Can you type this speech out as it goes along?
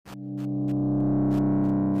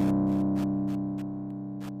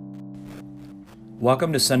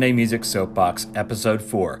Welcome to Sunday Music Soapbox, Episode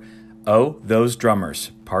 4, Oh, Those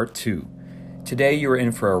Drummers, Part 2. Today you are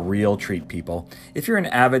in for a real treat, people. If you're an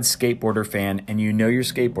avid skateboarder fan and you know your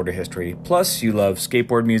skateboarder history, plus you love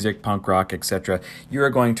skateboard music, punk rock, etc., you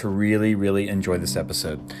are going to really enjoy this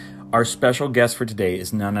episode. Our special guest for today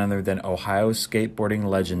is none other than Ohio skateboarding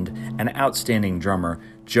legend and outstanding drummer,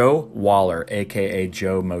 Joe Waller, aka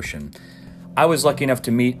Joe Motion. I was lucky enough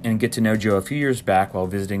to meet and get to know Joe a few years back while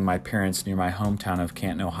visiting my parents near my hometown of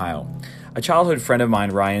Canton, Ohio. A childhood friend of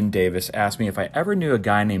mine, Ryan Davis, asked me if I ever knew a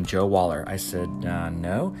guy named Joe Waller. I said,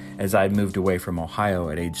 no, as I had moved away from Ohio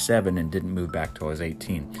at age 7 and didn't move back till I was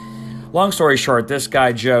 18. Long story short, this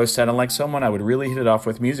guy Joe sounded like someone I would really hit it off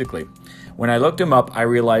with musically. When I looked him up, I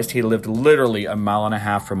realized he lived literally a mile and a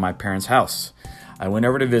half from my parents' house. I went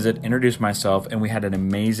over to visit, introduced myself, and we had an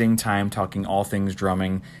amazing time talking all things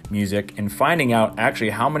drumming, music, and finding out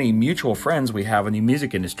actually how many mutual friends we have in the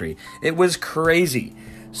music industry. It was crazy.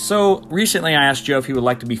 So recently I asked Joe if he would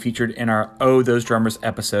like to be featured in our Oh, Those Drummers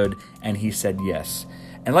episode, and he said yes.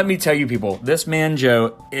 And let me tell you people, this man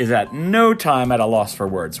Joe is at no time at a loss for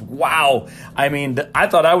words. Wow! I mean, I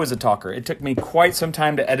thought I was a talker. It took me quite some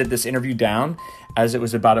time to edit this interview down, as it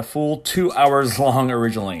was about a full 2 hours long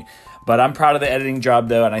originally. But I'm proud of the editing job,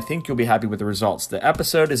 though, and I think you'll be happy with the results. The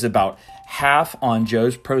episode is about half on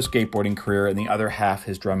Joe's pro skateboarding career and the other half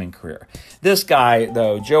his drumming career. This guy,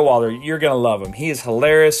 though, Joe Waller, you're going to love him. He is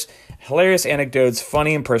hilarious anecdotes,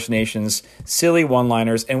 funny impersonations, silly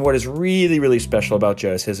one-liners, and what is really special about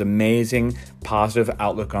Joe is his amazing positive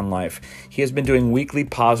outlook on life. He has been doing weekly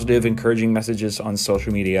positive, encouraging messages on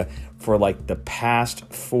social media for like the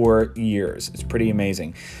past 4 years. It's pretty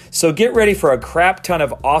amazing. So get ready for a crap ton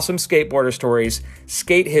of awesome skateboarder stories,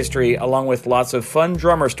 skate history, along with lots of fun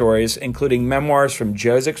drummer stories, including memoirs from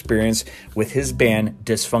Joe's experience with his band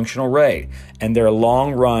Dysfunctional Ray and their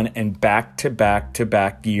long run and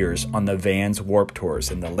back-to-back years on the Vans Warped Tours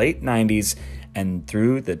in the late 90s and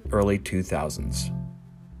through the early 2000s.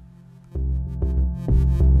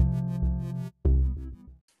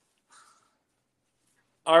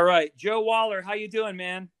 All right, Joe Waller, how you doing,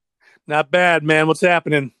 man? Not bad, man. What's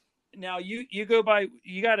happening? Now you go by,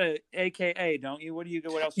 you got a AKA, don't you? What do you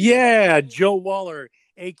go? What else? Yeah, Joe Waller,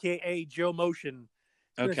 aka Joe Motion.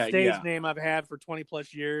 It's Okay, a stage name I've had for 20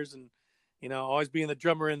 plus years, and always being the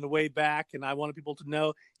drummer in the way back. And I wanted people to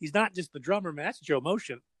know he's not just the drummer, man. That's Joe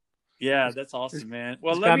Motion. Yeah, that's awesome, man.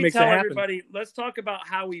 Well, let me tell everybody. Let's talk about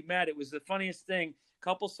how we met. It was the funniest thing. A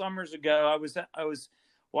couple summers ago, I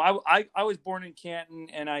was born in Canton,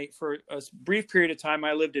 and for a brief period of time,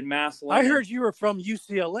 I lived in Massillon. I heard you were from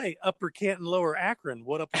UCLA, Upper Canton, Lower Akron.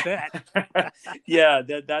 What up with that? Yeah,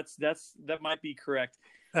 that might be correct.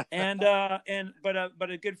 But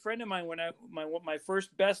a good friend of mine, my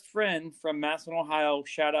first best friend from Massillon, Ohio,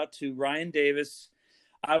 shout out to Ryan Davis.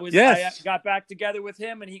 I got back together with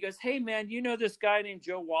him, and he goes, "Hey man, you know this guy named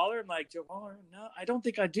Joe Waller?" I'm like, "Joe Waller? No, I don't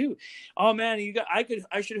think I do." "Oh man,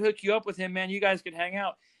 I should hook you up with him, man. You guys could hang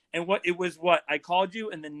out." And I called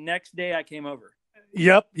you, and the next day I came over.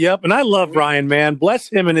 Yep. And I love Ryan, man. Bless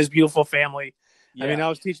him and his beautiful family. Yeah. I mean, I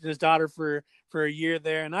was teaching his daughter for a year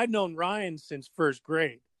there, and I've known Ryan since first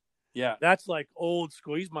grade. Yeah. That's like old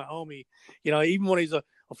school. He's my homie. Even when he's a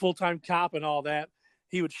full-time cop and all that,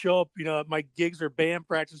 he would show up, at my gigs or band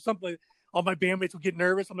practice, something. All my bandmates would get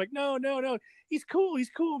nervous. I'm like, no. He's cool,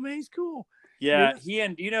 man. He's cool. Yeah. He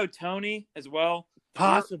and do you know Tony as well?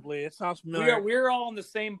 Possibly. It sounds familiar. We were all on the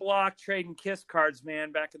same block trading kiss cards,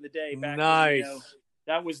 man, back in the day. Nice. When,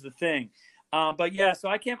 that was the thing. But yeah, so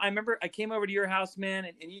I remember I came over to your house, man,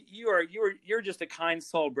 and you're just a kind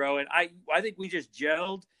soul, bro. And I think we just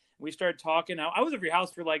gelled. We started talking. I was over your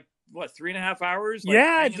house for 3.5 hours?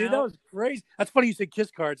 Yeah, dude, that was crazy. That's funny you said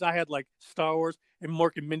kiss cards. I had Star Wars and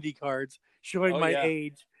Mork and Mindy cards showing my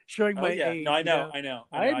age. Age. No, I know.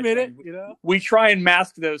 I admit it. We try and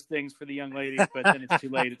mask those things for the young ladies, but then it's too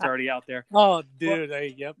late. It's already out there. Oh, dude.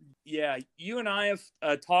 Yep. Yeah, you and I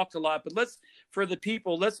have talked a lot, but let's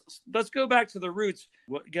go back to the roots.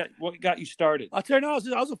 What got you started? I'll tell you now,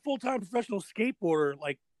 I was a full-time professional skateboarder,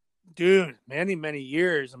 dude, many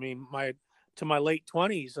years. I mean, to my late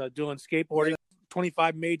 20s, doing skateboarding,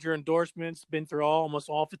 25 major endorsements, been through almost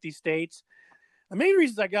all 50 states. The main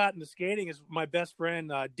reasons I got into skating is my best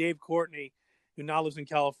friend, Dave Courtney, who now lives in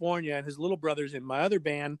California, and his little brother's in my other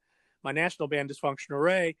band, my national band, Dysfunctional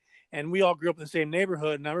Ray. And we all grew up in the same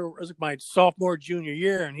neighborhood. And I remember it was my sophomore, junior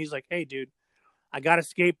year. And he's like, "Hey, dude, I got a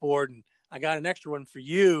skateboard and I got an extra one for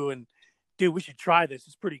you. And dude, we should try this.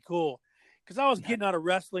 It's pretty cool." Because I was getting out of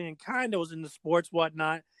wrestling and kind of was into sports,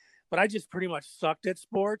 whatnot. but I just pretty much sucked at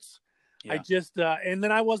sports. Yeah. I just and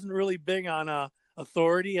then I wasn't really big on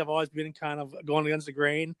authority. I've always been kind of going against the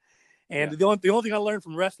grain. And the only thing I learned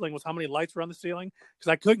from wrestling was how many lights were on the ceiling,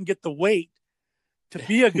 because I couldn't get the weight to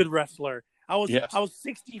be a good wrestler. I was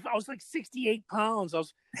like 68 pounds. I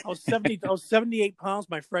was 78 pounds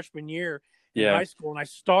my freshman year in high school, and I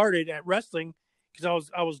started at wrestling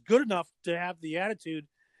because I was good enough to have the attitude,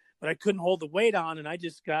 but I couldn't hold the weight on, and I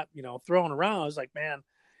just got thrown around. I was like, man.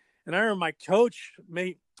 And I remember my coach,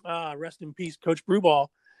 rest in peace, Coach Brewball.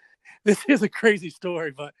 This is a crazy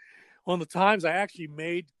story, but one of the times I actually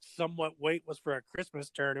made somewhat weight was for a Christmas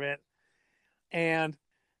tournament, and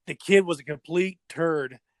the kid was a complete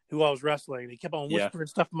turd who I was wrestling. He kept on whispering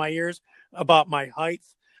stuff in my ears about my height,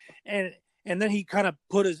 and then he kind of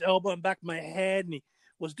put his elbow in the back of my head, and he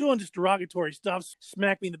was doing just derogatory stuff,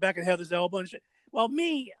 smacked me in the back of the head with his elbow and shit. Well,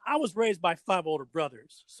 I was raised by 5 older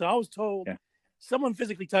brothers, so I was told someone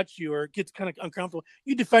physically touched you or gets kind of uncomfortable,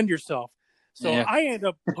 you defend yourself. So I ended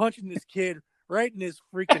up punching this kid right in his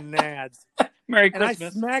freaking nads. Merry and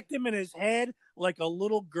Christmas. I smacked him in his head like a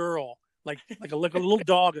little girl, like a little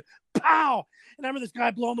dog. Pow! And I remember this guy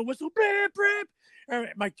blowing the whistle. Brip, brip. And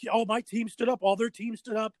my team stood up. All their team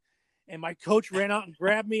stood up. And my coach ran out and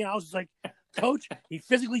grabbed me. And I was just like, Coach, he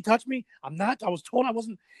physically touched me. I was told I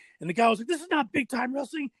wasn't. And the guy was like, this is not big time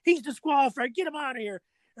wrestling. He's disqualified. Get him out of here.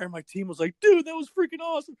 And my team was like, dude, that was freaking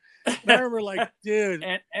awesome. And I remember like, dude.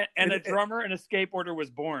 and a drummer and a skateboarder was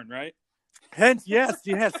born, right? Hence, yes.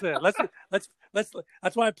 Let's.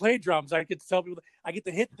 That's why I play drums. I get to tell people I get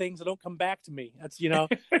to hit things that don't come back to me. That's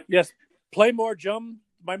yes. Play more drums.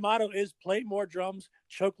 My motto is play more drums,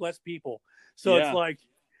 choke less people. So it's like,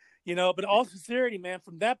 but all sincerity, man.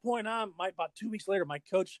 From that point on, about 2 weeks later, my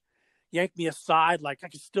coach yanked me aside. Like I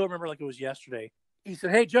can still remember like it was yesterday. He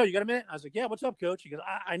said, "Hey, Joe, you got a minute?" I was like, "Yeah, what's up, Coach?" He goes,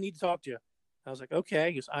 I need to talk to you. I was like,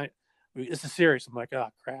 "Okay." He goes, "This is serious." I'm like, "Oh,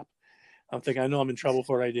 crap." I'm thinking, I know I'm in trouble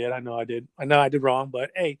for what I did. I know I did wrong,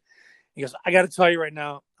 but hey, he goes, "I got to tell you right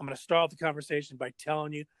now, I'm going to start off the conversation by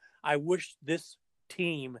telling you, I wish this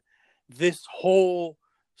team, this whole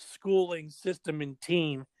schooling system and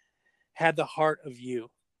team had the heart of you.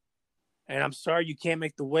 And I'm sorry you can't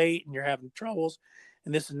make the weight and you're having troubles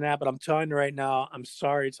and this and that, but I'm telling you right now, I'm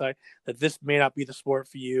sorry to tell you that this may not be the sport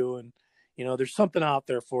for you. And, there's something out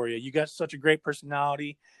there for you. You got such a great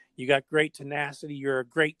personality. You got great tenacity. You're a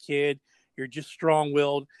great kid. You're just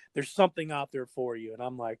strong-willed. There's something out there for you." And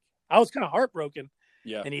I'm like, I was kind of heartbroken.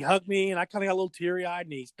 Yeah. And he hugged me, and I kind of got a little teary-eyed,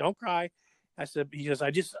 and he's, "Don't cry." He goes, I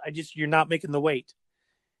just, you're not making the weight.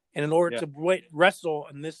 And in order to wrestle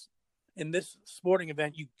in this sporting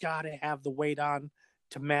event, you got to have the weight on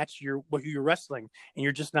to match who you're wrestling, and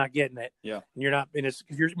you're just not getting it. Yeah. And you're not, and it's,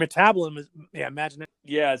 your metabolism is, imagine it.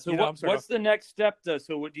 Yeah. So what's the next step though?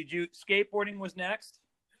 So what did you, skateboarding was next?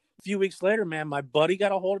 A few weeks later, man, my buddy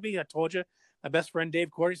got a hold of me. I told you, my best friend,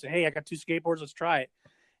 Dave Cordy, said, "Hey, I got 2 skateboards. Let's try it."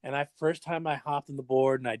 And first time I hopped on the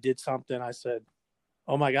board and I did something, I said,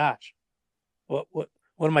 "Oh my gosh, what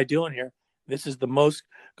am I doing here? This is the most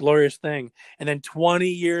glorious thing." And then 20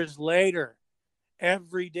 years later,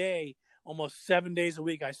 every day, almost 7 days a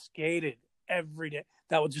week, I skated every day.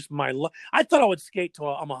 That was just my life. I thought I would skate till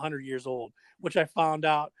I'm 100 years old, which I found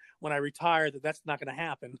out when I retired that's not going to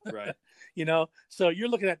happen. Right. So you're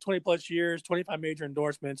looking at 20 plus years, 25 major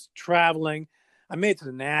endorsements, traveling. I made it to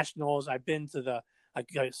the nationals. I've been to the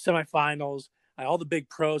semifinals, all the big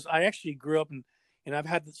pros. I actually grew up and I've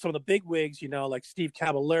had some of the big wigs, like Steve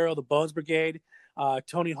Caballero, the Bones Brigade,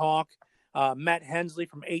 Tony Hawk, Matt Hensley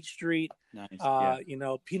from H Street, nice.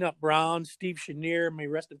 Peanut Brown, Steve Chenier, may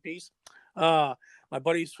rest in peace. My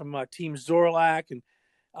buddies from Team Zorlak and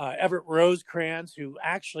Everett Rosecrans, who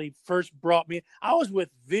actually first brought me. I was with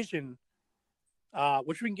Vision,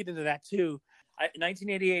 which we can get into that too. In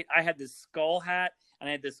 1988, I had this skull hat and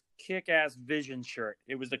I had this kick-ass Vision shirt.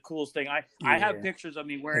 It was the coolest thing. I have pictures of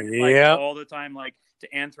me wearing it all the time, like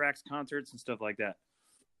to Anthrax concerts and stuff like that.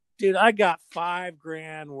 Dude, I got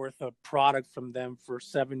 $5,000 worth of product from them for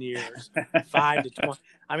 7 years, 5 to 20.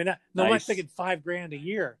 I mean, I'm thinking $5,000 a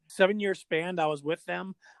year. 7 year span I was with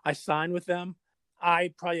them. I signed with them.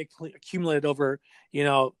 I probably accumulated over,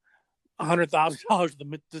 $100,000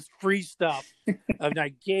 of this free stuff. And I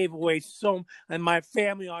gave away and my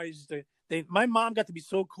family always, my mom got to be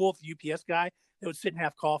so cool with the UPS guy. They would sit and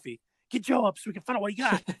have coffee. "Get Joe up so we can find out what he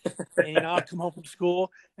got." And, I'll come home from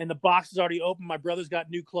school and the box is already open. My brother's got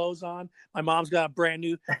new clothes on. My mom's got a brand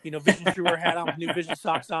new, Vision Streamer hat on with new Vision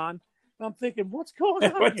socks on. And I'm thinking, what's going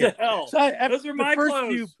on what here? The hell? So those are my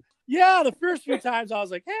clothes. The first few times I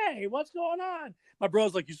was like, "Hey, what's going on?" My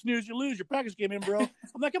bro's like, "You snooze, you lose. Your package came in, bro."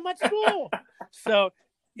 I'm like, "I'm at school." So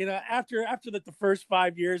after the first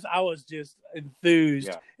 5 years, I was just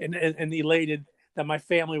enthused and elated that my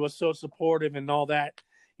family was so supportive and all that,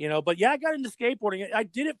 But yeah, I got into skateboarding. I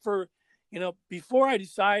did it for, before I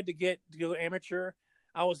decided to go amateur,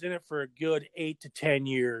 I was in it for a good 8 to 10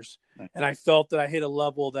 years, and I felt that I hit a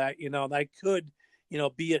level that that I could,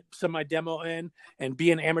 be at semi-demo and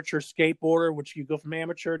be an amateur skateboarder, which you go from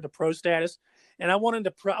amateur to pro status. And I wanted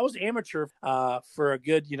to I was amateur for a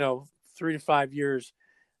good 3 to 5 years.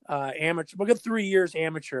 Amateur, well, good 3 years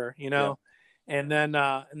amateur, and then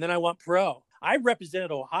I went pro. I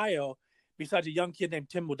represented Ohio. Besides a young kid named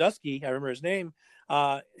Tim Wodusky, I remember his name.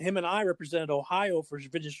 Him and I represented Ohio for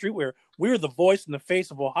Vintage Streetwear. We were the voice and the face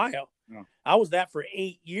of Ohio. Oh. I was that for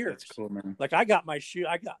 8 years. That's cool, man. Like I got my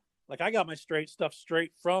my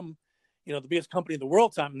straight from, the biggest company in the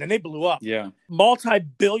world time, and then they blew up. Yeah,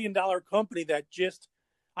 multi-billion-dollar company that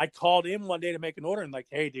I called in one day to make an order and like,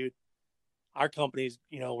 hey, dude, our company's,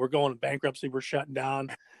 we're going to bankruptcy. We're shutting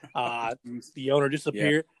down. The owner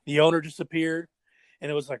disappeared. Yeah. The owner disappeared. And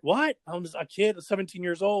it was like, what? I'm just a kid, 17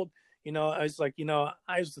 years old. I was like,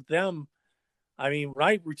 I was with them. I mean, when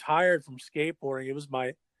I retired from skateboarding, it was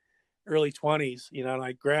my early 20s, and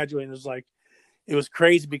I graduated. And it was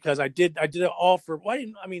crazy because I did it all for,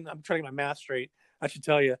 I'm trying to get my math straight. I should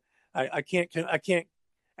tell you, I can't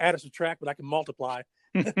add or subtract, but I can multiply.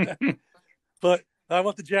 But I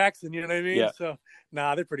went to Jackson, you know what I mean? Yeah. So,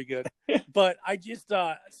 they're pretty good. But I just,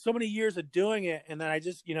 so many years of doing it. And then I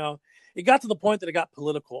just, it got to the point that it got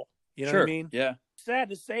political. You know what I mean? Yeah. Sad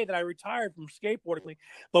to say that I retired from skateboarding.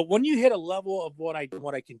 But when you hit a level of what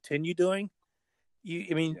I continue doing,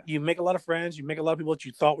 you make a lot of friends. You make a lot of people that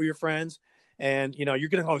you thought were your friends. And, you're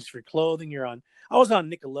getting all this free clothing. I was on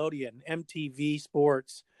Nickelodeon, MTV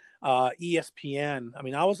Sports, ESPN.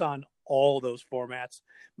 I was on all those formats.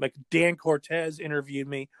 Like Dan Cortez interviewed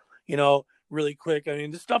me, really quick.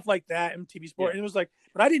 Just stuff like that, MTV Sport. Yeah. And it was like,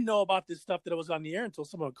 but I didn't know about this stuff that it was on the air until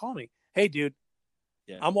someone would call me. Hey, dude,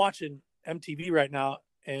 I'm watching MTV right now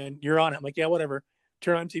and you're on it. I'm like, yeah, whatever.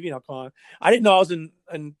 Turn on MTV and I'll call on. I didn't know I was in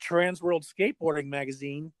Trans World Skateboarding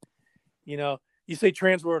magazine. You say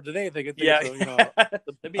Trans World today, they could think of,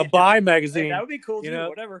 a bi magazine. Hey, that would be cool too,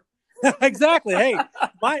 whatever. Exactly.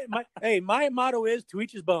 Hey, my motto is to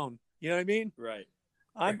each his bone. You know what I mean? Right.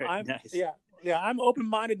 I'm nice. Yeah. I'm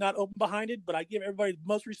open-minded, not open-behind, but I give everybody the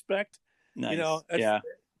most respect. Nice.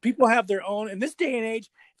 People have their own. In this day and age,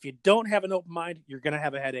 if you don't have an open mind, you're gonna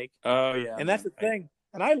have a headache. Oh yeah. And that's the thing.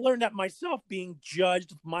 And I learned that myself, being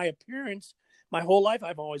judged with my appearance. My whole life,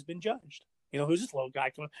 I've always been judged. Who's this little guy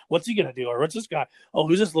coming? What's he gonna do? Or what's this guy? Oh,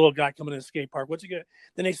 who's this little guy coming to the skate park? What's he gonna?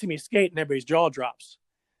 Then they see me skate, and everybody's jaw drops.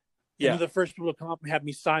 Yeah. And they're the first people to come up and have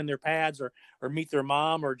me sign their pads or meet their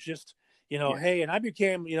mom or just. Hey, and I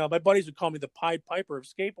became, my buddies would call me the Pied Piper of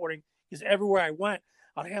skateboarding because everywhere I went,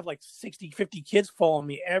 I'd have like 60, 50 kids following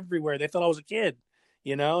me everywhere. They thought I was a kid,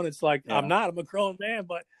 and it's like, I'm not, I'm a grown man,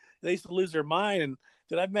 but they used to lose their mind. And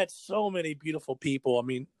I've met so many beautiful people.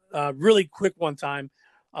 Really quick one time,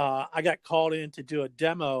 I got called in to do a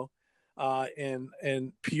demo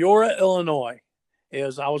in Peoria, Illinois.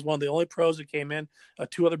 I was one of the only pros that came in.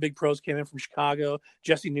 2 other big pros came in from Chicago,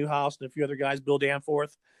 Jesse Newhouse and a few other guys, Bill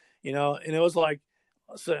Danforth. And it was like,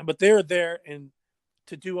 but they were there and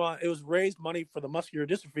to do it was raised money for the muscular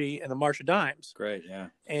dystrophy and the March of Dimes. Great. Yeah.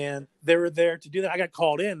 And they were there to do that. I got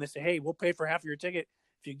called in. They said, hey, we'll pay for half of your ticket.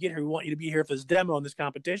 If you get here, we want you to be here for this demo and this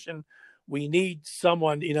competition. We need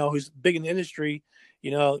someone, who's big in the industry.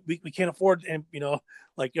 We can't afford, and,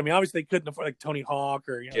 obviously they couldn't afford like Tony Hawk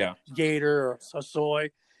or, Gator or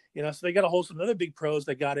Soy, so they got a hold of some other big pros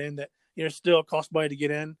that got in that, still cost money to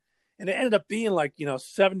get in. And it ended up being like,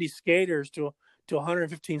 70 skaters to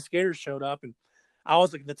 115 skaters showed up. And I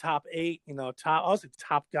was like the top 8, I was like the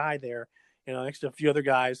top guy there, next to a few other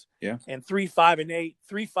guys. Yeah. And 3, 5, and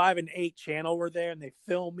 8 channel were there and they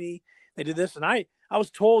filmed me. They did this. And I was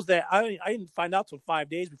told that I didn't find out till 5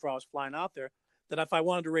 days before I was flying out there that if I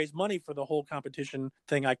wanted to raise money for the whole competition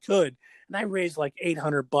thing, I could. And I raised like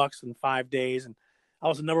 $800 in 5 days. And I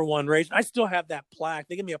was the number 1 raiser. I still have that plaque.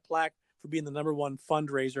 They gave me a plaque for being the number 1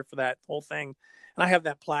 fundraiser for that whole thing. And I have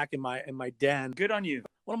that plaque in my den. Good on you.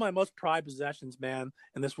 One of my most prized possessions, man,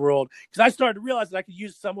 in this world. Because I started to realize that I could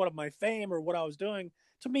use somewhat of my fame or what I was doing.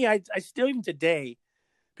 To me, I still, even today,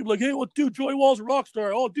 people are like, hey, well, dude, Joey Wall's a rock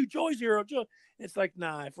star. Oh, dude, Joey's here. It's like,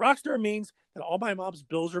 nah, if rock star means that all my mom's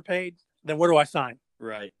bills are paid, then where do I sign?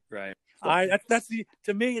 Right.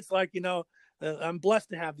 To me, it's like, I'm blessed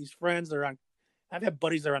to have these friends that are I've had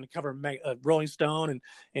buddies that are on the cover of Rolling Stone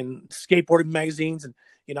and skateboarding magazines. And,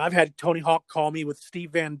 I've had Tony Hawk call me with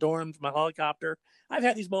Steve Van Doren from my helicopter. I've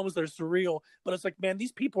had these moments that are surreal, but it's like, man,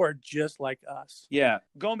 these people are just like us. Yeah.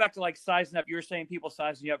 Going back to like sizing up, you were saying people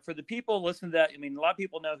sizing you up. For the people listening to that, I mean, a lot of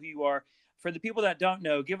people know who you are. For the people that don't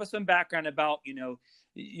know, give us some background about,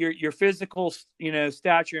 your physical,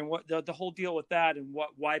 stature and what the whole deal with that and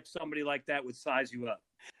why somebody like that would size you up.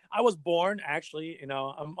 I was born actually,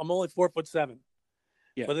 I'm only 4'7".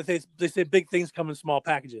 Yeah. But they say big things come in small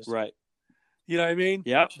packages. Right. You know what I mean?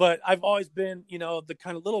 Yeah. But I've always been, the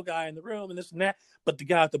kind of little guy in the room and this and that, but the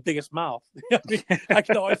guy with the biggest mouth. I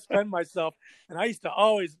can always defend myself. And I used to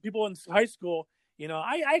always, people in high school,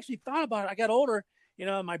 I actually thought about it. I got older,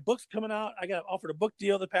 my book's coming out. I got offered a book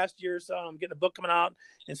deal the past year or so. I'm getting a book coming out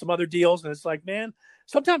and some other deals. And it's like, man,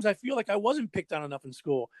 sometimes I feel like I wasn't picked on enough in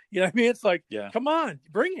school. You know what I mean? It's like, Come on,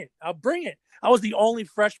 bring it. I'll bring it. I was the only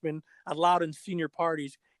freshman allowed in senior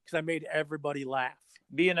parties because I made everybody laugh.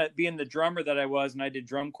 Being the drummer that I was, and I did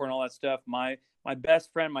drum corps and all that stuff. My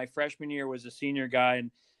best friend, my freshman year, was a senior guy,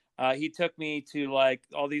 and he took me to like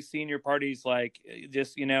all these senior parties, like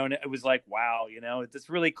just and it was like, wow, it's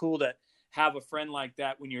really cool to have a friend like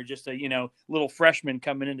that when you're just a little freshman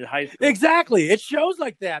coming into high school. Exactly, it shows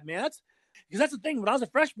like that, man. That's the thing. When I was a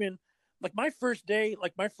freshman, like my first day,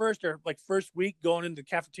 like my first week going into the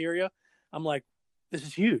cafeteria, I'm like, this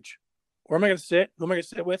is huge. Where am I going to sit? Who am I going to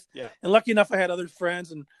sit with? Yeah. And lucky enough, I had other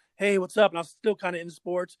friends and, hey, what's up? And I was still kind of into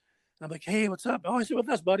sports. And I'm like, hey, what's up? Oh, I sit with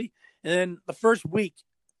us, buddy. And then the first week,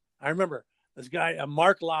 I remember this guy,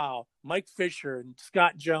 Mark Lau, Mike Fisher, and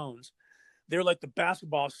Scott Jones. They were like the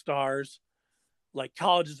basketball stars, like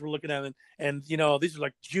colleges were looking at them. And, these are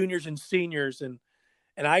like juniors and seniors. And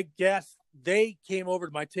I guess they came over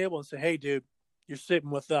to my table and said, hey, dude, you're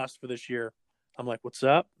sitting with us for this year. I'm like, what's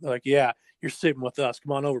up? They're like, yeah, you're sitting with us.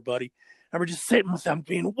 Come on over, buddy. And we're just sitting with them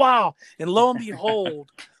being, wow. And lo and behold,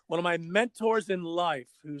 one of my mentors in life,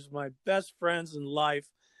 who's my best friends in life,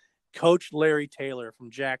 Coach Larry Taylor from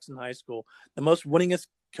Jackson High School, the most winningest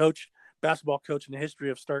basketball coach in the history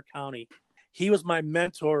of Stark County. He was my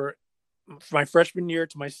mentor from my freshman year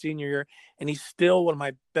to my senior year, and he's still one of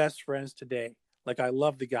my best friends today. Like, I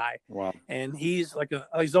love the guy. Wow. And he's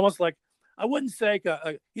almost like, I wouldn't say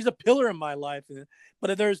he's a pillar in my life,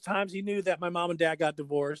 but there's times he knew that my mom and dad got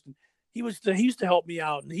divorced, and he used to help me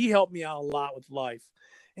out, and he helped me out a lot with life.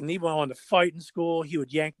 And even when I wanted to fight in school, he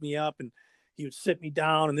would yank me up and he would sit me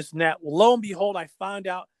down and this and that. Well, lo and behold, I found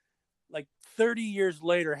out like 30 years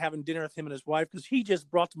later, having dinner with him and his wife, because he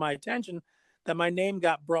just brought to my attention that my name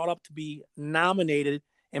got brought up to be nominated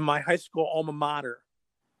in my high school alma mater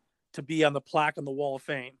to be on the plaque on the Wall of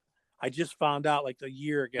Fame. I just found out like a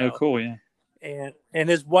year ago. Oh, cool, yeah. And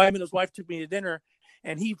his wife took me to dinner,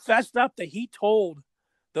 and he fessed up that he told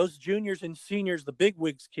those juniors and seniors, the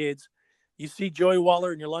bigwigs kids, you see Joey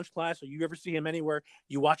Waller in your lunch class, or you ever see him anywhere,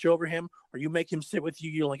 you watch over him, or you make him sit with you,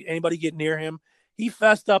 you don't let anybody get near him. He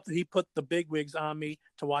fessed up that he put the bigwigs on me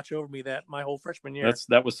to watch over me that my whole freshman year.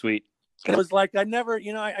 That was sweet. It was like I never,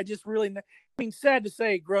 I just really, I mean, sad to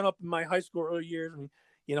say, growing up in my high school early years, and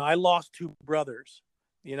I lost two brothers,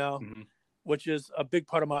 Mm-hmm. which is a big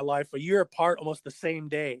part of my life. A year apart, almost the same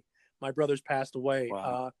day, my brothers passed away.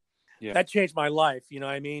 Wow. Yeah. That changed my life. You know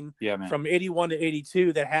what I mean? Yeah, man. From 81 to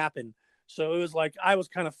 82, that happened. So it was like I was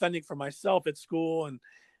kind of fending for myself at school, and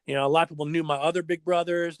a lot of people knew my other big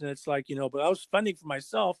brothers, and it's like but I was fending for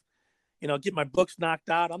myself. Get my books knocked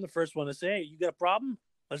out. I'm the first one to say, "Hey, you got a problem?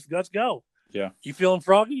 Let's go." Yeah. You feeling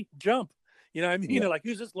froggy? Jump. You know what I mean? Yeah. They're like,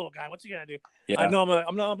 who's this little guy? What's he gonna do? Yeah. I know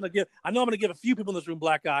I'm gonna give a few people in this room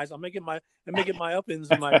black eyes. I may get my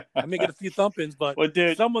uppins and I may get a few thumpins, but well,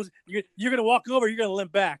 dude, you're gonna walk over, you're gonna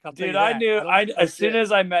limp back. I'll tell you that. I knew as soon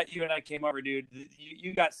as I met you and I came over, dude,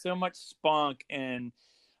 you got so much spunk and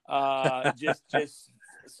just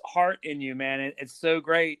heart in you, man. It's so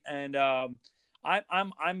great, and I'm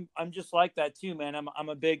just like that too, man. I'm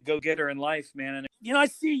a big go-getter in life, man. And I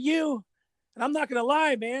see you, and I'm not gonna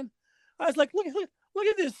lie, man. I was like, look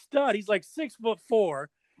at this stud. He's like 6'4",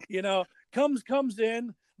 comes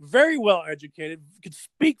in, very well educated, could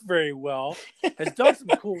speak very well, has done some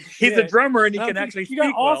cool shit. He's a drummer and he can actually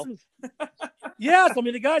speak awesome. Well. Yes, I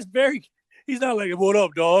mean, the guy's he's not like, what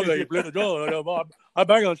up, dog? Hey, you play the dog. I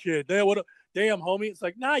bang on shit. Damn, what up? Damn, homie. It's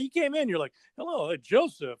like, nah, you came in. You're like, hello,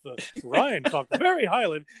 Joseph. Ryan talked very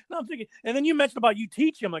highly. And I'm thinking, and then you mentioned about you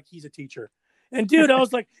teach him like he's a teacher. And dude, I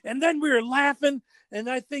was like, and then we were laughing, and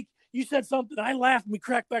I think you said something. I laughed and we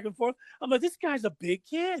cracked back and forth. I'm like, this guy's a big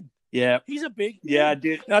kid. Yeah. He's a big kid. Yeah,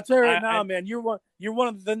 dude. And I'll tell you right now, man, you're one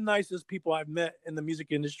of the nicest people I've met in the music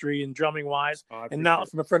industry and drumming wise. And now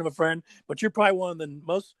from a friend of a friend, but you're probably one of the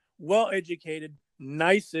most well-educated,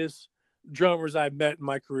 nicest drummers I've met in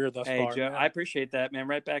my career thus Hey, far. Joe, Man. I appreciate that, man.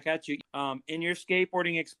 Right back at you. In your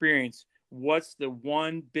skateboarding experience, what's the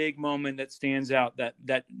one big moment that stands out?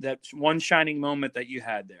 That one shining moment that you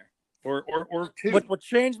had there, or two? What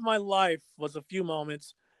changed my life was a few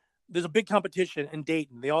moments. There's a big competition in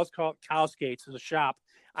Dayton. They always call it Cow Skates. There's a shop.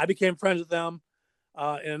 I became friends with them.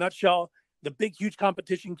 In a nutshell, the big, huge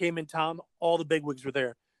competition came in town. All the big wigs were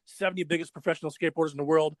there. 70 biggest professional skateboarders in the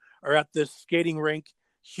world are at this skating rink.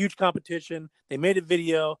 Huge competition. They made a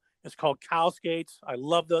video. It's called Cow Skates. I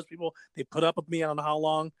love those people. They put up with me. I don't know how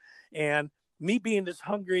long. And me being this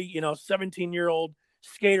hungry, 17-year-old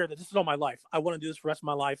skater, that this is all my life. I want to do this for the rest of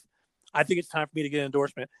my life. I think it's time for me to get an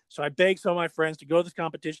endorsement. So I begged some of my friends to go to this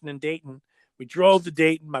competition in Dayton. We drove to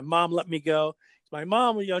Dayton. My mom let me go. My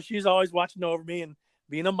mom, she's always watching over me and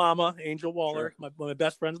being a mama, Angel Waller, sure. my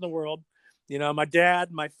best friends in the world. My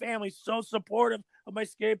dad, my family, so supportive of my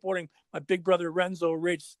skateboarding. My big brother, Renzo,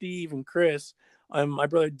 Rich, Steve, and Chris. My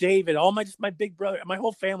brother, David, my big brother, my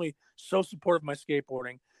whole family, so supportive of my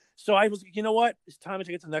skateboarding. So I was, you know what? It's time to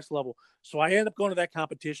take it to the next level. So I ended up going to that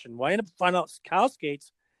competition. Well, I ended up finding out Cow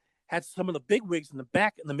Skates had some of the big wigs in the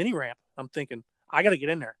back in the mini ramp. I'm thinking, I got to get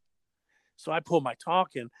in there. So I pulled my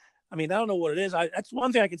talk in. I mean, I don't know what it is. That's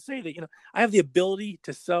one thing I can say that, I have the ability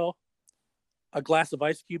to sell a glass of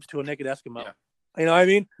ice cubes to a naked Eskimo. Yeah. You know what I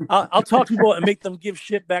mean? I'll talk to people and make them give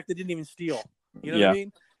shit back they didn't even steal. You know what I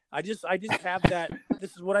mean? I just have that.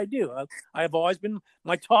 This is what I do. I have always been,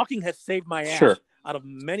 my talking has saved my ass out of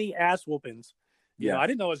many ass whoopings. You know, I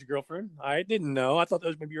didn't know it was your girlfriend. I didn't know. I thought that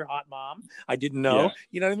was maybe your hot mom. I didn't know. Yeah.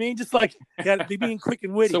 You know what I mean? Just like being quick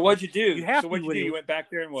and witty. So what'd you do? You have to do? You went back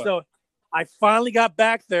there and what? So I finally got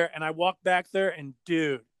back there and I walked back there and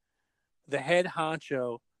dude, the head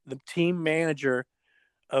honcho, the team manager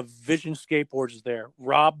of Vision Skateboards is there.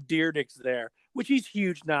 Rob Deerdick's there, which he's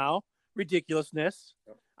huge now. Ridiculousness.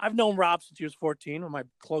 I've known Rob since he was 14, one of my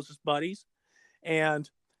closest buddies. And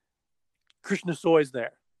Krishna Soy's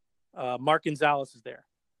there. Mark Gonzalez is there.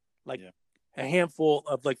 A handful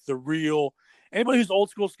of the real, anybody who's old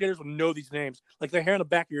school skaters will know these names. Like their hair on the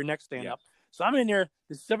back of your neck stand up. So I'm in there,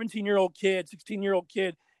 this 17-year-old kid, 16-year-old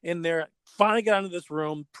kid in there, finally got into this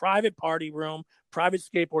room, private party room, private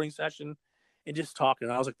skateboarding session, and just talking.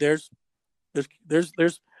 And I was like, there's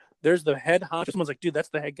the head honcho. Someone's like, dude, that's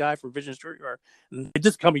the head guy for Vision Streetwear. And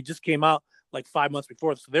he just came out like 5 months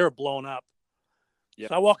before, so they were blown up. Yep.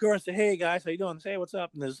 So I walk over and say, hey guys, how you doing? Say, hey, what's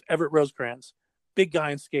up? And there's Everett Rosecrans, big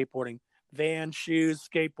guy in skateboarding, van, shoes,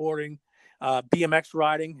 skateboarding, BMX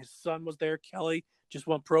riding. His son was there. Kelly just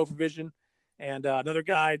went pro for Vision. And another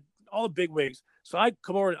guy, all the big wigs. So I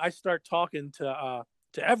come over and I start talking to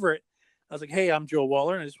Everett. I was like, hey, I'm Joe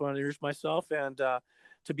Waller, and I just want to introduce myself. And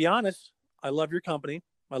to be honest, I love your company.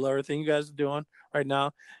 I love everything you guys are doing right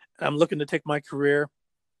now. And I'm looking to take my career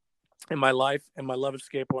and my life and my love of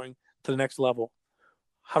skateboarding to the next level.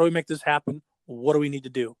 How do we make this happen? What do we need to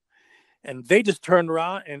do? And they just turned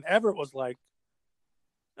around, and Everett was like,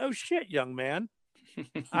 oh, shit, young man.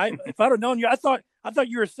 If I'd have known you, I thought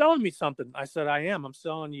you were selling me something. I said, I am. I'm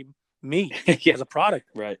selling you me as a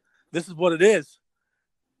product. Right. This is what it is.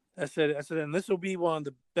 I said, and this will be one of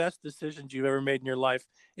the best decisions you've ever made in your life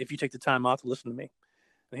if you take the time out to listen to me.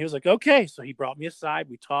 And he was like, okay. So he brought me aside.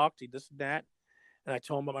 We talked. He this and that. And I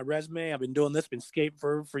told him about my resume. I've been doing this, been skating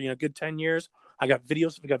for a good 10 years. I got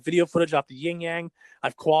videos. We got video footage off the Yin Yang.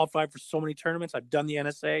 I've qualified for so many tournaments. I've done the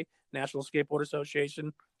NSA, National Skateboard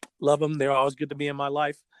Association. Love them. They're always good to be in my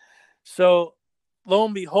life. So lo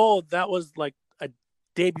and behold, that was like a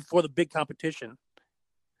day before the big competition.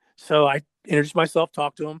 So I introduced myself,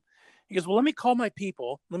 talked to him. He goes, well, let me call my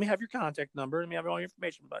people. Let me have your contact number. Let me have all your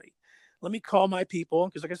information, buddy. Let me call my people.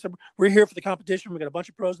 Because like I said, we're here for the competition. We got a bunch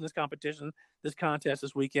of pros in this competition, this contest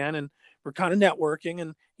this weekend. And we're kind of networking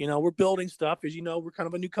and, we're building stuff. As you know, we're kind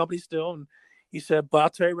of a new company still. And he said, but I'll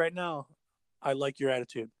tell you right now, I like your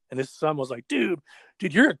attitude. And his son was like, dude,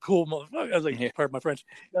 you're a cool motherfucker. I was like, pardon my French.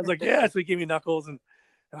 I was like, yeah. So he gave me knuckles. And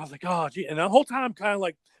I was like, oh, gee. And the whole time, kind of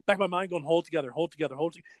like back in my mind going, hold together.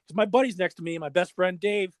 Because my buddy's next to me, my best friend,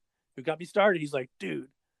 Dave, who got me started. He's like, dude,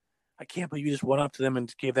 I can't believe you just went up to them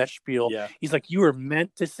and gave that spiel. Yeah. He's like, you were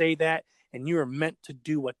meant to say that, and you were meant to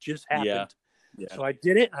do what just happened. Yeah. So I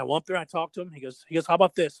did it. I went up there. I talked to him. He goes, how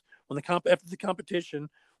about this? After the competition,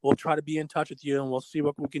 we'll try to be in touch with you, and we'll see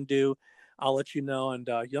what we can do. I'll let you know. And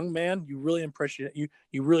young man, you really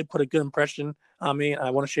you really put a good impression on me. I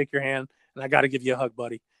want to shake your hand, and I got to give you a hug,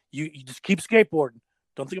 buddy. You just keep skateboarding.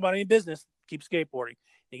 Don't think about any business. Keep skateboarding.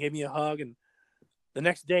 He gave me a hug, and the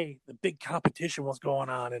next day, the big competition was going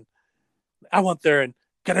on, and I went there and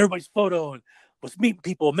got everybody's photo and was meeting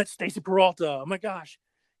people. Met Stacy Peralta. Oh my gosh,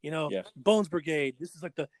 Yeah. Bones Brigade. This is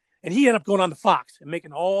like and he ended up going on to Fox and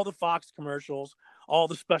making all the Fox commercials, all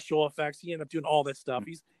the special effects. He ended up doing all that stuff.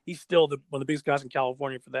 He's still one of the biggest guys in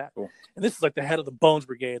California for that. Cool. And this is like the head of the Bones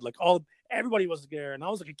Brigade. Like everybody was there. And I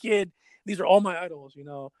was like a kid. These are all my idols,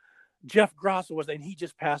 Jeff Grosso was there, and he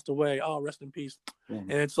just passed away. Oh, rest in peace.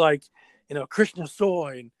 Mm-hmm. And it's like, Krishna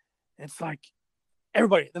Soy. And it's like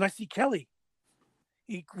everybody. Then I see Kelly.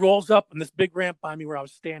 He rolls up on this big ramp by me where I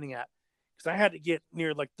was standing at. Because I had to get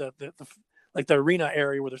near like the arena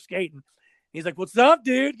area where they're skating. He's like, "What's up,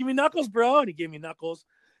 dude? Give me knuckles, bro." And he gave me knuckles.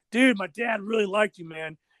 Dude, my dad really liked you,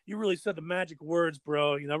 man. You really said the magic words,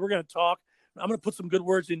 bro. We're gonna talk. I'm gonna put some good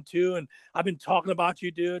words in too. And I've been talking about you,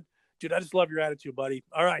 dude. Dude, I just love your attitude, buddy.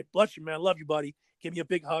 All right, bless you, man. Love you, buddy. Give me a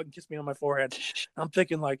big hug and kiss me on my forehead. I'm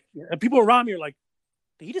thinking like, and people around me are like,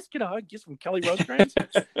 did he just get a hug kiss from Kelly Rosecrans?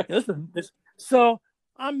 So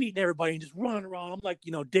I'm meeting everybody and just running around. I'm like,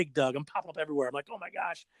 Dig Dug. I'm popping up everywhere. I'm like, oh my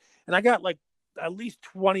gosh. And I got like at least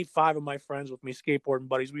 25 of my friends with me, skateboarding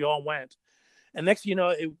buddies. We all went. And next,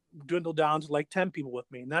 it dwindled down to like 10 people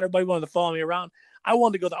with me. Not everybody wanted to follow me around. I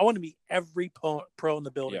wanted to go there. I wanted to meet every pro in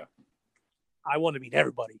the building. Yeah. I wanted to meet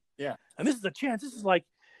everybody. Yeah. And this is a chance. This is like,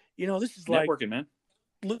 this is networking, man.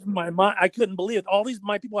 My mind. I couldn't believe it. All these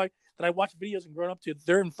my people that I watched videos and grown up to,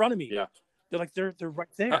 they're in front of me. Yeah. They're right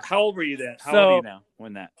there. How old were you then? How old are you now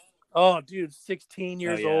when that? Oh, dude, 16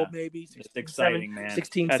 years old, maybe. 16, it's exciting, 7, man.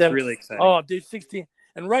 16, That's 7. really exciting. Oh, dude, 16.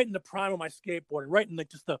 And right in the prime of my skateboarding, right in like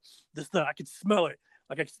just the I could smell it.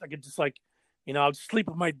 Like I could just like, I would sleep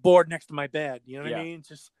with my board next to my bed. You know what I mean? It's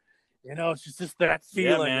just, it's just that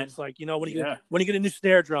feeling. Man. It's like, when you get a new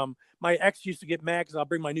snare drum, my ex used to get mad because I'll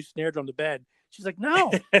bring my new snare drum to bed. She's like,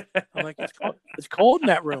 no. I'm like, it's cold in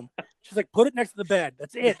that room. She's like, put it next to the bed.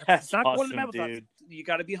 That's it. That's it's not awesome, going to the dude. You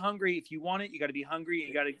got to be hungry. If you want it, you got to be hungry.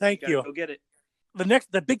 You got to go get it.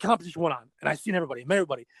 The big competition went on, and I met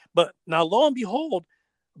everybody. But now, lo and behold,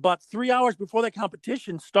 about 3 hours before that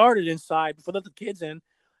competition started inside, before they let the kids in,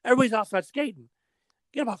 everybody's outside skating.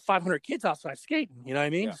 Get about 500 kids outside skating. You know what I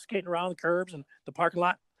mean? Yeah. Just skating around the curbs and the parking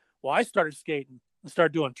lot. Well, I started skating and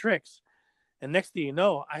started doing tricks. And next thing you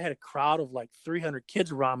know, I had a crowd of like 300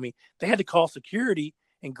 kids around me. They had to call security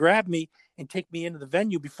and grab me and take me into the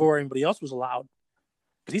venue before anybody else was allowed.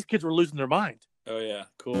 Because these kids were losing their mind. Oh, yeah.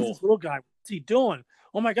 Cool. This little guy, what's he doing?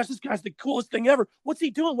 Oh, my gosh, this guy's the coolest thing ever. What's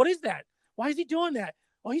he doing? What is that? Why is he doing that?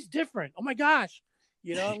 Oh, he's different. Oh, my gosh.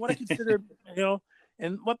 And what I consider,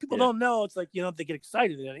 and what people don't know, it's like, they get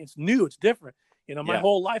excited. It's new. It's different. My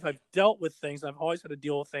whole life I've dealt with things. I've always had to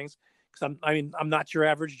deal with things because I'm not your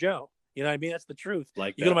average Joe. You know what I mean? That's the truth.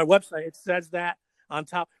 Like you go to my website, it says that on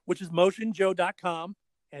top, which is motionjoe.com.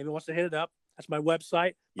 Anyone wants to hit it up. That's my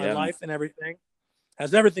website, my life and everything.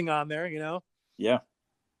 Has everything on there, Yeah.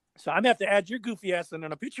 So I'm gonna have to add your goofy ass and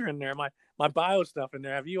then a picture in there, my bio stuff in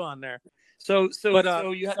there. Have you on there? So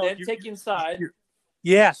you have to take you inside.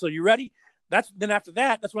 Yeah. So you ready? Then after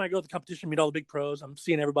that, that's when I go to the competition, meet all the big pros. I'm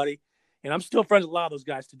seeing everybody, and I'm still friends with a lot of those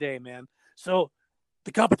guys today, man. So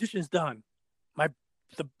the competition is done.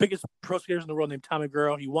 The biggest pro skaters in the world named Tommy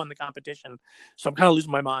Guerrero, he won the competition. So I'm kind of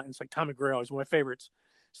losing my mind. It's like Tommy Guerrero, he's one of my favorites.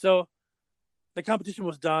 So the competition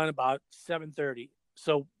was done about 7:30.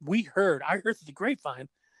 So I heard through the grapevine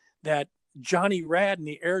that Johnny Rad and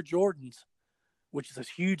the Air Jordans, which is this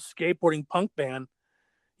huge skateboarding punk band,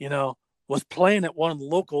 was playing at one of the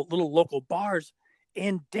little local bars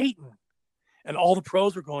in Dayton. And all the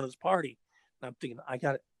pros were going to this party. And I'm thinking, I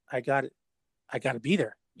got to be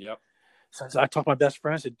there. Yep. So I talked to my best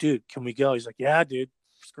friend. I said, dude, can we go? He's like, yeah, dude,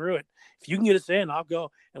 screw it. If you can get us in, I'll go.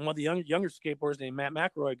 And one of the younger skateboarders named Matt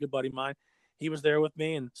McElroy, a good buddy of mine, he was there with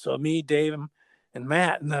me. And so me, Dave, and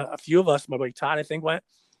Matt, and a few of us, my buddy Todd, I think, went.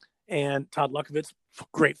 And Todd Lukovitz,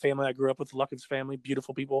 great family. I grew up with the Lukovitz family,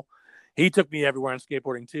 beautiful people. He took me everywhere on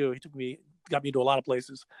skateboarding too. Got me to a lot of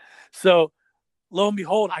places. So lo and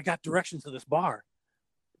behold, I got directions to this bar.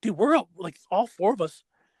 Dude, we're like all four of us,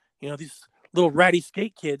 these little ratty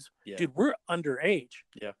skate kids, dude, we're underage.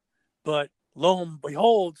 Yeah. But lo and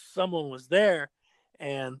behold, someone was there,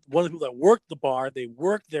 and one of the people that worked the bar, they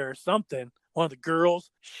worked there or something. One of the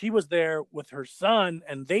girls, she was there with her son,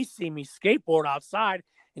 and they see me skateboard outside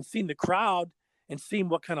and seen the crowd and seen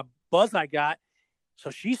what kind of buzz I got. So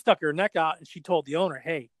she stuck her neck out and she told the owner,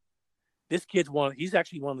 hey, this kid's he's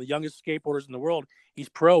actually one of the youngest skateboarders in the world. He's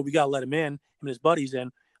pro. We got to let him in. Him and his buddies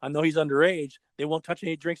in. I know he's underage. They won't touch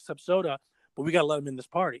any drinks except soda, but we got to let him in this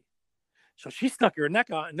party. So she stuck her neck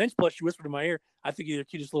out, and then plus she whispered in my ear, I think you're the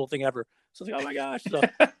cutest little thing ever. So I was like, oh my gosh. So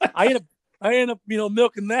I end up,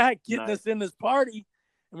 milking that, getting us in this party,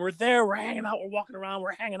 and we're there, we're hanging out, we're walking around,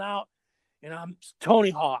 we're hanging out. And I'm Tony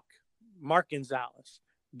Hawk, Mark Gonzalez,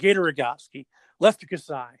 Gator Rogoski, Lester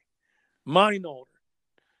Kasai, Monty Nolder,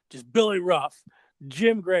 just Billy Ruff,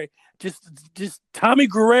 Jim Gray, just Tommy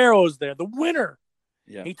Guerrero's there, the winner.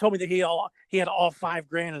 Yeah. He told me that he had all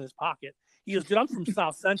 $5,000 in his pocket. He goes, dude, I'm from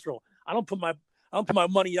South Central. I don't put my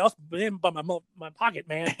money else in by my pocket,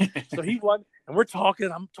 man. So he won, and we're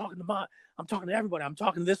talking. I'm talking to everybody. I'm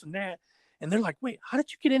talking this and that, and they're like, "Wait, how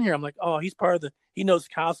did you get in here?" I'm like, "Oh, he's part of he knows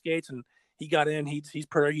Kyle Skates, and he got in. He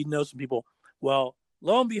knows some people." Well,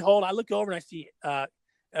 lo and behold, I look over and I see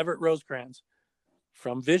Everett Rosecrans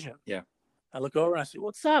from Vision. Yeah. I look over and I say,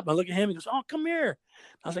 "What's up?" I look at him. He goes, "Oh, come here."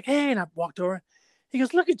 I was like, "Hey," and I walked over. He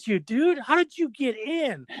goes, "Look at you, dude. How did you get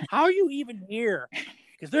in? How are you even here?"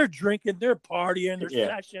 Because they're drinking, they're partying, they're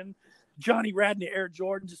session. Johnny Radney, Air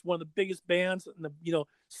Jordan, just one of the biggest bands in the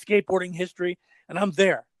skateboarding history, and I'm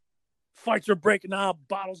there. Fights are breaking out,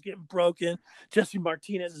 bottles getting broken. Jesse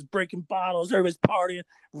Martinez is breaking bottles. Everybody's partying.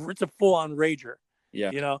 It's a full-on rager.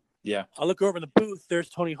 Yeah. Yeah. I look over in the booth. There's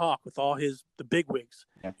Tony Hawk with all the bigwigs.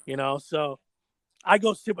 Yeah. So I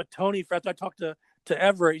go sit with Tony after I talk to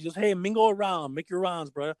Everett. He goes, "Hey, mingle around, make your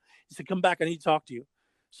rounds, bro." He said, "Come back, I need to talk to you."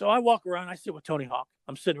 So I walk around. I sit with Tony Hawk.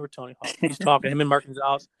 I'm sitting with Tony Hawk. He's talking to him and Mark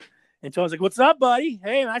Gonzalez. And Tony's like, "What's up, buddy?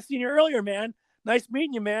 Hey, I seen you earlier, man. Nice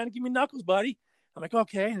meeting you, man. Give me knuckles, buddy." I'm like,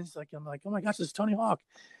 "Okay." And I'm like, "Oh my gosh, this is Tony Hawk."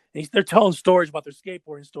 And they're telling stories about their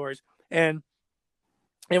skateboarding stories. And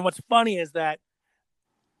what's funny is that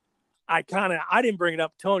I didn't bring it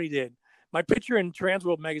up. Tony did. My picture in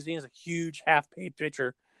Transworld magazine is a huge half-page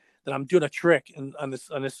picture that I'm doing a trick on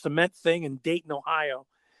this cement thing in Dayton, Ohio.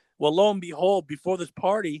 Well, lo and behold, before this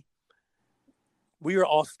party, we were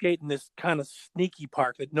all skating this kind of sneaky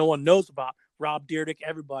park that no one knows about. Rob Dyrdek,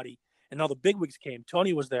 everybody, and all the bigwigs came.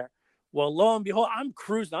 Tony was there. Well, lo and behold, I'm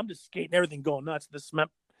cruising. I'm just skating, everything going nuts. This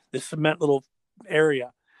cement little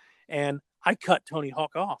area, and I cut Tony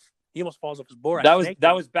Hawk off. He almost falls off his board.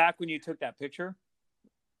 That was back when you took that picture.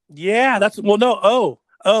 Yeah, his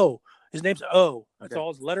name's O. That's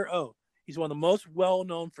all. His letter O. He's one of the most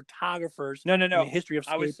well-known photographers. No. In the history of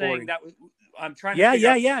skateboarding. I was saying that. I'm trying to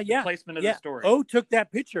figure out the placement of the story. O took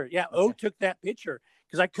that picture. Yeah, okay. O took that picture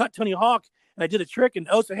because I cut Tony Hawk and I did a trick, and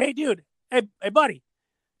O said, "Hey, dude, hey, buddy,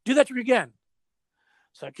 do that trick again."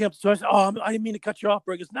 So I came up. So I said, "Oh, I didn't mean to cut you off,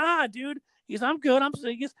 bro." He goes, "Nah, dude." He goes, "I'm good.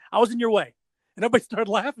 I was in your way," and everybody started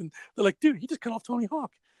laughing. They're like, "Dude, he just cut off Tony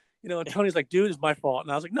Hawk." And Tony's like, "Dude, it's my fault."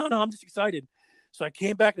 And I was like, "No, I'm just excited." So I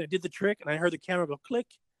came back and I did the trick, and I heard the camera go click,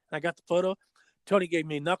 and I got the photo. Tony gave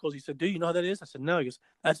me knuckles. He said, "Do you know who that is?" I said, "No." He goes,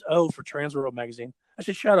 "That's O for Transworld magazine." I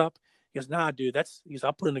said, "Shut up." He goes, "Nah, dude,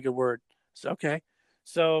 I'll put in a good word." I said, "Okay."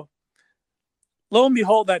 So lo and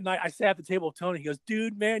behold, that night I sat at the table with Tony. He goes,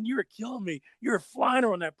 "Dude, man, you were killing me. You were flying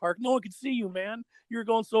around that park. No one could see you, man. You were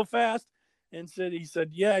going so fast." And he said,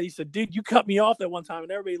 "Yeah." He said, "Dude, you cut me off that one time,"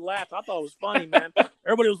 and everybody laughed. I thought it was funny, man.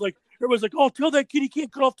 Everybody was like, "Oh, tell that kid he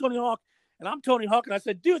can't cut off Tony Hawk." And I'm Tony Hawk, and I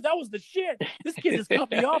said, "Dude, that was the shit. This kid just cut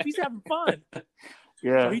me off. He's having fun."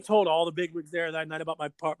 Yeah. So he told all the bigwigs there that night about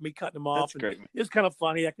me cutting him off. That's great. It was kind of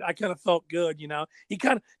funny. I kind of felt good,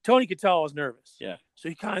 Tony could tell I was nervous. Yeah. So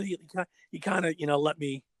he kind of let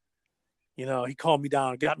me, he calmed me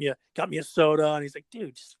down, got me a soda, and he's like,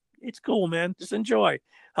 "Dude, it's cool, man. Just enjoy."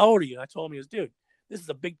 "How old are you?" And I told him. He goes, "Dude, this is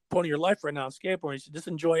a big point of your life right now in skateboarding. You should just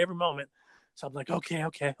enjoy every moment." So I'm like, okay.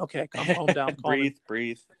 Calm down.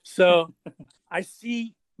 Breathe. So I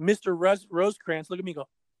see Mr. Rosecrans look at me and go,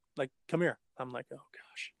 like, "Come here." I'm like, "Oh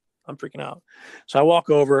gosh, I'm freaking out." So I walk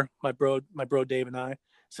over, my bro Dave and I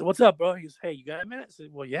said, "What's up, bro?" He goes, "Hey, you got a minute?" I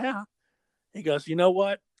said, "Well, yeah." He goes, "You know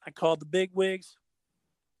what? I called the bigwigs.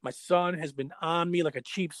 My son has been on me like a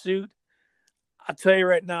cheap suit. I'll tell you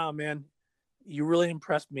right now, man, you really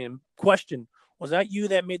impressed me." And question, "Was that you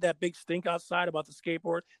that made that big stink outside about the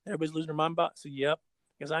skateboard that everybody's losing their mind about?" I said, "Yep,"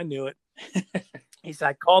 because I knew it. He said,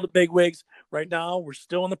 "I called the bigwigs. Right now, we're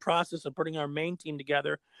still in the process of putting our main team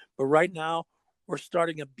together. But right now, we're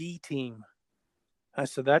starting a B team." I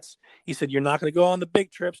said, he said, "You're not going to go on the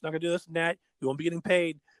big trips, not going to do this and that. You won't be getting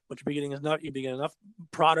paid, but you'll be getting enough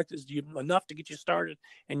product, enough to get you started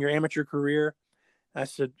in your amateur career." I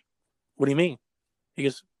said, "What do you mean?" He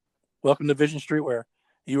goes, "Welcome to Vision Streetwear.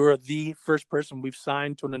 You are the first person we've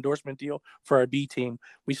signed to an endorsement deal for our B team.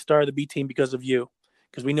 We started the B team because of you.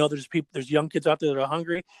 Because we know there's young kids out there that are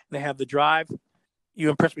hungry and they have the drive. You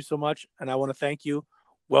impressed me so much, and I want to thank you.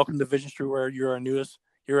 Welcome to Vision Streetwear. You're our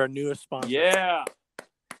newest sponsor." Yeah.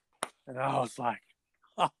 And I was like,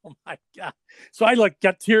 "Oh my God." So I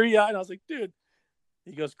got teary-eyed, and I was like, "Dude."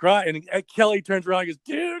 He goes, "Cry." And Kelly turns around and goes,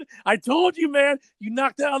 "Dude, I told you, man. You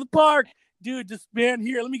knocked it out of the park. Dude, just, man,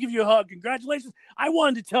 here, let me give you a hug. Congratulations. I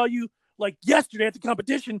wanted to tell you like yesterday at the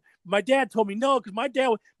competition. My dad told me no, because my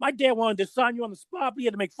dad wanted to sign you on the spot, but he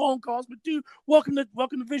had to make phone calls. But dude, welcome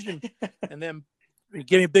to Vision. And then he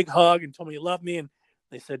gave me a big hug and told me he loved me. And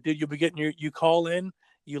they said, dude, you'll be getting you call in.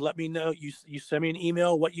 You let me know. You send me an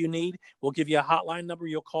email what you need. We'll give you a hotline number.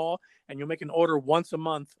 You'll call and you'll make an order once a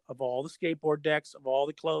month of all the skateboard decks, of all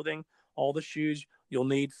the clothing, all the shoes you'll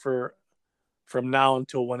need from now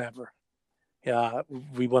until whenever. Yeah,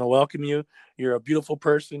 we want to welcome you. You're a beautiful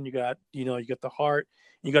person. You got the heart.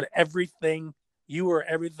 You got everything. You are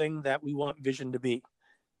everything that we want Vision to be,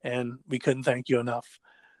 and we couldn't thank you enough.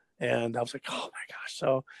 And I was like, oh my gosh!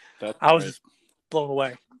 So I was just blown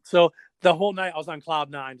away. So the whole night I was on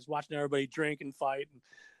cloud nine, just watching everybody drink and fight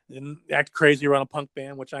and act crazy around a punk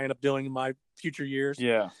band, which I end up doing in my future years.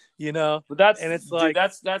 Yeah. But it's like,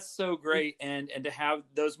 that's so great. And to have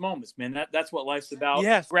those moments, man, that's what life's about.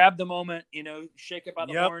 Yes. Grab the moment, shake it by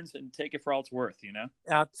the horns and take it for all it's worth,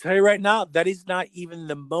 I'll tell you right now, that is not even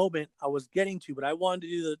the moment I was getting to, but I wanted to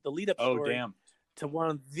do the lead up story to one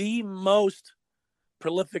of the most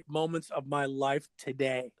prolific moments of my life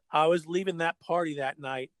today. I was leaving that party that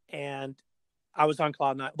night and I was on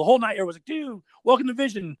cloud nine. The whole night, everyone was like, dude, welcome to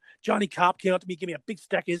Vision. Johnny Kopp came up to me, gave me a big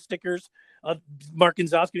stack of his stickers. Mark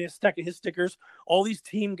Gonzalez gave me a stack of his stickers. All these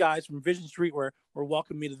team guys from Vision Streetwear were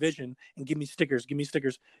welcoming me to Vision and give me stickers.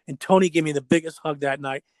 And Tony gave me the biggest hug that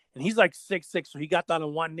night. And he's like 6'6", so he got down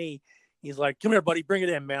on one knee. He's like, come here, buddy, bring it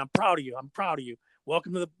in, man. I'm proud of you.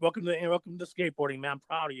 Welcome to skateboarding, man. I'm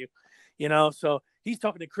proud of you. So he's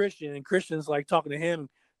talking to Christian, and Christian's like talking to him.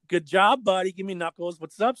 Good job, buddy. Give me knuckles.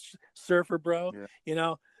 What's up, surfer, bro?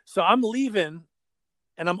 Yeah. So I'm leaving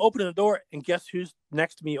and I'm opening the door, and guess who's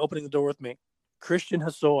next to me opening the door with me? Christian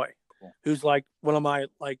Hosoi, who's like one of my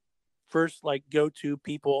first go-to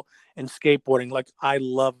people in skateboarding. Like, I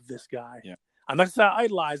love this guy. Yeah. I'm not gonna say I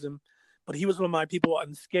idolize him, but he was one of my people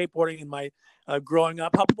in skateboarding in my growing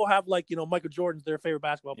up. How people have Michael Jordan's their favorite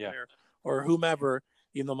basketball player or whomever.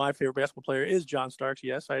 Even though my favorite basketball player is John Starks,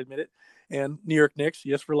 yes, I admit it, and New York Knicks,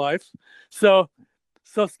 yes, for life. So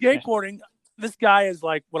skateboarding, this guy is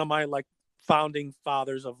like one of my founding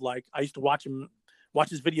fathers of I used to watch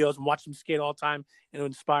his videos and watch him skate all the time, and it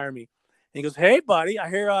would inspire me. And he goes, hey, buddy, I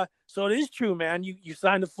hear so it is true, man. You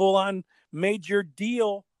signed a full-on major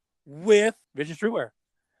deal with Vision Streetwear. I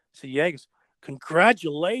said, yeah. He goes,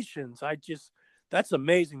 congratulations. That's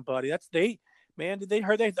amazing, buddy. Man, did they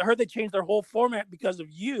heard they changed their whole format because of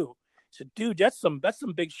you? I said, dude, that's some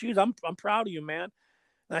big shoes. I'm proud of you, man.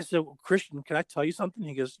 And I said, well, Christian, can I tell you something?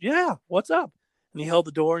 He goes, yeah, what's up? And he held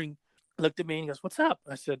the door and looked at me and he goes, what's up?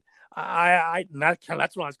 I said, that's when I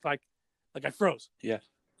was like I froze. Yeah.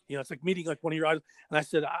 It's like meeting one of your idols. And I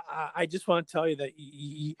said, I just want to tell you that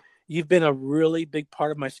you've been a really big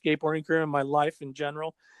part of my skateboarding career and my life in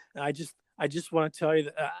general. And I just want to tell you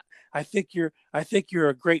that I think you're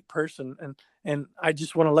a great person, and I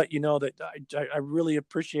just want to let you know that I really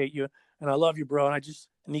appreciate you and I love you, bro.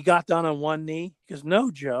 And he got down on one knee. He goes,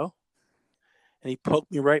 no, Joe. And he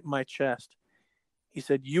poked me right in my chest. He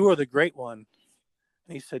said, you are the great one.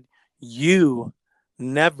 And he said, you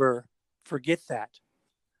never forget that.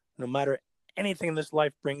 No matter anything in this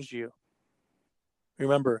life brings you.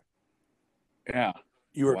 Remember. Yeah.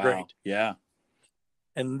 You were great. Yeah.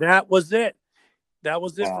 And that was it. That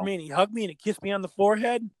was it for me. And he hugged me and he kissed me on the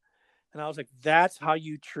forehead. And I was like, that's how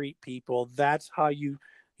you treat people. That's how you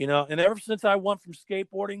and ever since I went from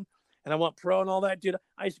skateboarding and I went pro and all that, dude,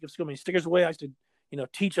 I used to give so many stickers away. I used to,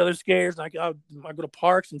 teach other skaters. And I go to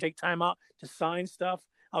parks and take time out to sign stuff.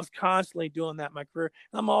 I was constantly doing that in my career.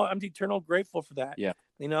 And I'm eternal grateful for that. Yeah.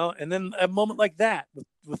 And then a moment like that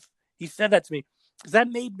with he said that to me, because that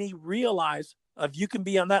made me realize of you can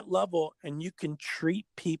be on that level and you can treat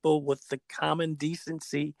people with the common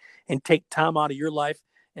decency and take time out of your life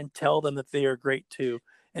and tell them that they are great too.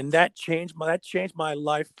 And that changed my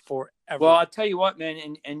life forever. Well, I'll tell you what,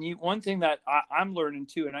 man, and one thing that I'm learning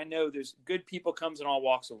too, and I know there's good people comes in all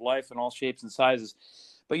walks of life and all shapes and sizes,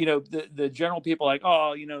 but the general people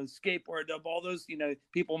skateboard, all those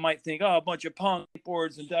people might think, a bunch of punk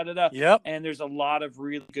skateboards and da da da. Yep. And there's a lot of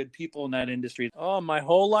really good people in that industry. Oh, my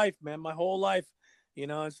whole life, man, my whole life.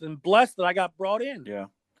 It's been blessed that I got brought in. Yeah.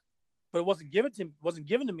 But it wasn't given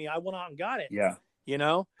to me. I went out and got it. Yeah.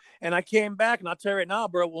 And I came back, and I'll tell you right now,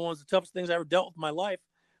 bro, one of the toughest things I ever dealt with in my life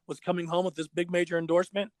was coming home with this big major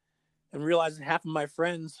endorsement and realizing half of my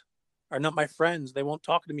friends are not my friends. They won't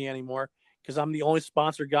talk to me anymore because I'm the only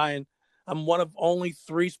sponsored guy, and I'm one of only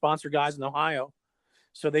 3 sponsored guys in Ohio.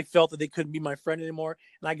 So they felt that they couldn't be my friend anymore.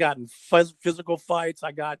 And I got in physical fights.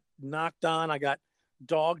 I got knocked on. I got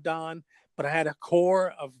dogged on but I had a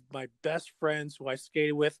core of my best friends who I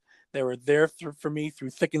skated with. They were there for me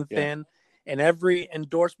through thick and thin. And every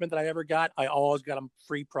endorsement that I ever got, I always got them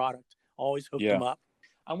free product. Always hooked them up.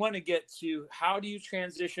 I want to get to, how do you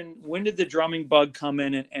transition? When did the drumming bug come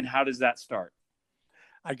in, and how does that start?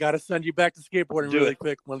 I got to send you back to skateboarding really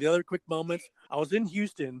quick. One of the other quick moments, I was in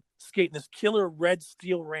Houston skating this killer red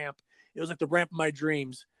steel ramp. It was like the ramp of my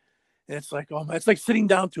dreams. And it's like, oh, it's like sitting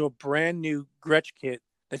down to a brand new Gretsch kit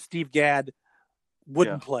that Steve Gadd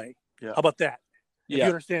wouldn't play. Yeah. How about that? If you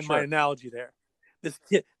understand my analogy there.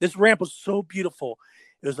 This ramp was so beautiful.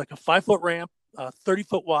 It was like a 5-foot ramp,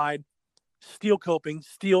 30-foot wide, steel coping,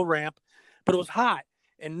 steel ramp, but it was hot.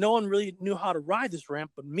 And no one really knew how to ride this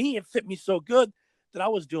ramp. But me, it fit me so good that I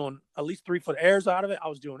was doing at least 3-foot airs out of it. I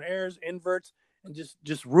was doing airs, inverts, and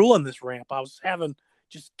just ruling this ramp. I was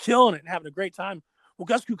just killing it and having a great time. Well,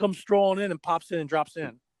 guess who comes strolling in and pops in and drops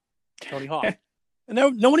in? Tony Hawk. And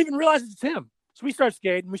no one even realizes it's him. So we start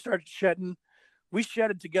skating. We started shedding. We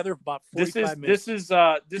shedded together for about 45 minutes. This is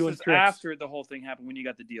after the whole thing happened, when you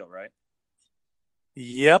got the deal, right?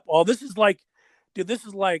 Yep. Oh, this is like 3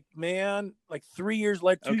 years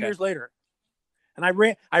later, 2 years later. And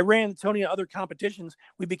I ran Tony at other competitions.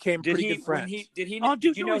 We became pretty good friends. Did you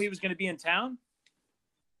know he was going to be in town?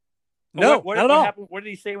 No, what not at all. Happened? What did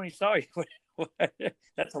he say when he saw you?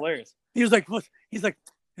 That's hilarious. He was like, "What?" He's like,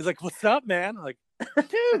 "What's up, man?" I'm like,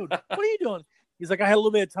 dude, what are you doing? He's like, I had a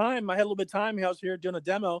little bit of time. I was here doing a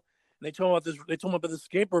demo, and they told me about this. They told me about this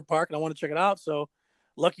skateboard park, and I want to check it out. So,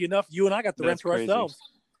 lucky enough, you and I got the rent for ourselves.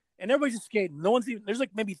 And everybody's just skating. No one's even. There's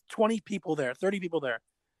like maybe 20 people there, 30 people there,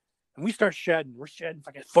 and we start shedding. We're shedding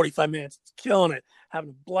for like 45 minutes, killing it, having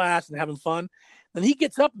a blast and having fun. Then he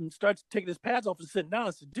gets up and starts taking his pads off and sitting down. I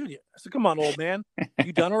said, dude, come on, old man,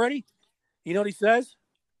 you done already? You know what he says?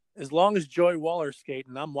 As long as Joey Waller's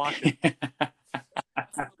skating, I'm watching.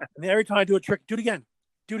 And every time I do a trick, do it again.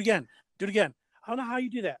 Do it again. Do it again. I don't know how you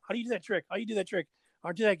do that. How do you do that trick? How do you do that trick?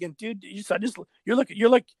 I'll do that again. Dude, you're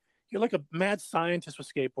like a mad scientist with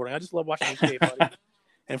skateboarding. I just love watching you skate, buddy.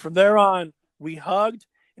 And from there on, we hugged,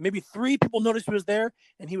 and maybe 3 people noticed he was there,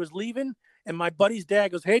 and he was leaving. And my buddy's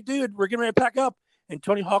dad goes, hey, dude, we're getting ready to pack up. And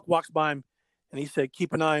Tony Hawk walks by him, and he said,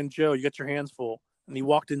 keep an eye on Joe. You got your hands full. And he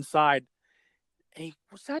walked inside. Hey,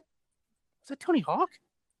 was that Tony Hawk?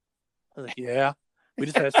 I was like, yeah. We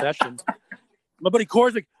just had a session. My buddy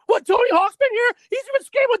Corey's like, what, Tony Hawk's been here? He's been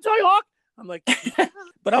skating with Tony Hawk. I'm like,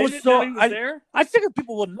 but I was there. I figured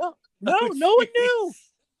people would know. No one knew.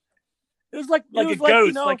 It was like a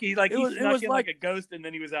ghost. It was like a ghost, and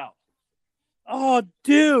then he was out. Oh,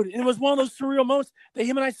 dude. And it was one of those surreal moments that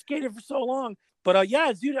him and I skated for so long. But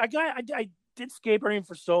yeah, dude, I did skateboarding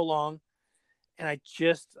for so long, and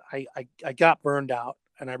I got burned out,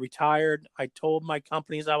 and I retired. I told my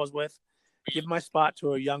companies I was with, give my spot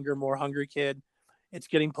to a younger, more hungry kid. It's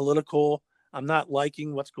getting political. I'm not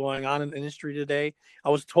liking what's going on in the industry today. I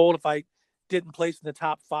was told if I didn't place in the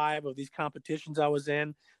top 5 of these competitions I was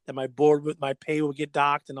in, that my board with my pay would get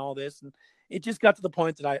docked and all this. And it just got to the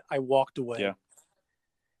point that I walked away. Yeah.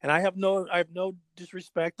 And I have no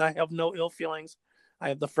disrespect. I have no ill feelings. I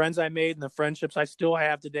have the friends I made and the friendships I still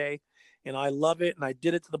have today. And I love it. And I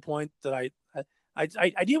did it to the point that I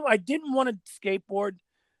didn't want to skateboard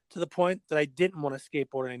to the point that I didn't want to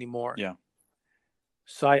skateboard anymore. Yeah.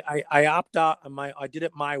 So I opted out. I did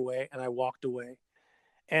it my way, and I walked away.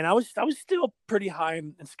 And I was still pretty high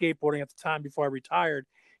in skateboarding at the time before I retired,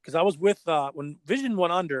 because I was with when Vision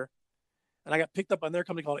went under, and I got picked up on their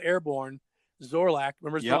company called Airborne. Zorlak,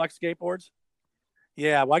 remember Zorlak skateboards?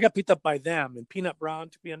 Yeah, well, I got picked up by them, and Peanut Brown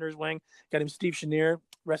took me under his wing. Got him Steve Chenier,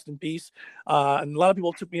 rest in peace. And a lot of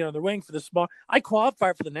people took me under their wing for the small. I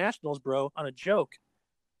qualified for the Nationals, bro, on a joke.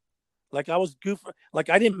 Like I was goofy. Like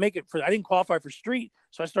I didn't qualify for street,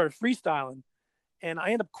 so I started freestyling, and I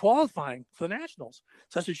ended up qualifying for the Nationals.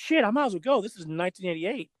 So I said, shit, I might as well go. This is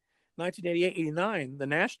 1988, 89, the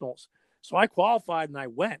Nationals. So I qualified and I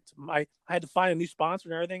went. I had to find a new sponsor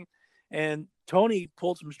and everything. And Tony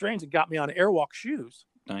pulled some strings and got me on Airwalk shoes.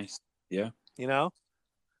 Nice. Yeah. You know?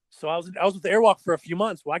 So I was with Airwalk for a few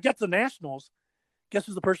months. Well, I got to the Nationals. Guess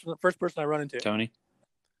who's the first person I run into? Tony.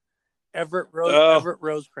 Everett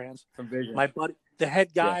Rosecrans. From Vision. My buddy, the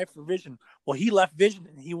head guy for Vision. Well, he left Vision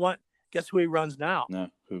and he went. Guess who he runs now? No,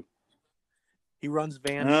 who? He runs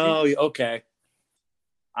Van. Oh, okay.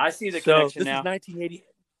 I see the connection now. This is 1980.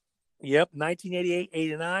 Yep, 1988,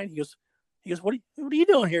 89. He goes, what are you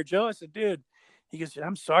doing here, Joe? I said, dude. He goes,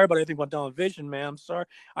 I'm sorry about everything went down with Vision, man. I'm sorry.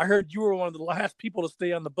 I heard you were one of the last people to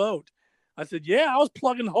stay on the boat. I said, yeah, I was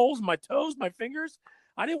plugging holes in my toes, my fingers.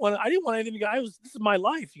 I didn't want anything to go. This is my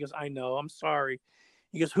life. He goes, I know. I'm sorry.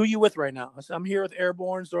 He goes, who are you with right now? I said, I'm here with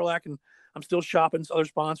Airborne, Zorlak, and I'm still shopping other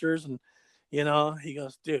sponsors. And, you know, he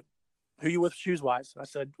goes, dude, who you with shoes wise? I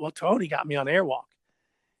said, well, Tony got me on Airwalk.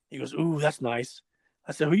 He goes, ooh, that's nice.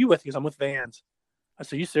 I said, who you with? He goes, I'm with Vans. I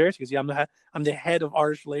said, you serious? He goes, yeah, I'm the head of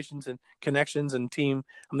artist relations and connections and team.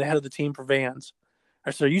 I'm the head of the team for Vans.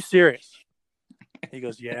 I said, are you serious? He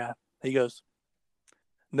goes, yeah. He goes,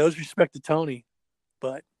 no respect to Tony,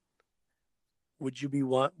 but would you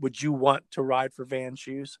want to ride for Vans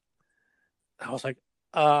shoes? I was like,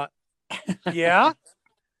 yeah.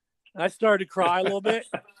 I started to cry a little bit.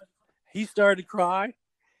 He started to cry.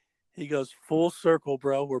 He goes, full circle,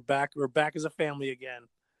 bro. We're back as a family again.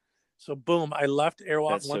 So boom, I left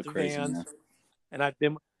Airwalk and went to Vans. Man. And I've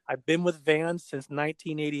been with Vans since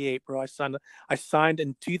 1988, bro. I signed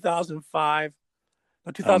in 2005.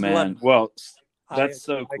 No, 2011. Oh, well, that's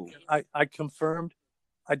so cool. I confirmed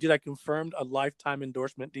a lifetime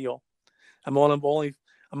endorsement deal. I'm one of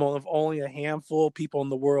only a handful of people in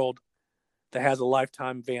the world that has a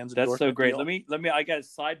lifetime Vans endorsement. That's so great. Deal. Let me. I got a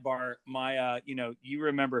sidebar. My, you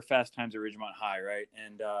remember Fast Times at Ridgemont High, right?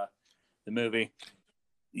 And the movie.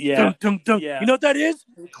 Yeah. Dun, dun, dun. Yeah. You know what that is?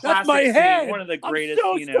 Classic That's my scene, head. One of the greatest,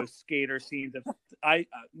 skater scenes.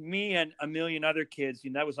 Me and a million other kids.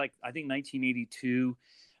 That was like, I think 1982.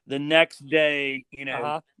 The next day,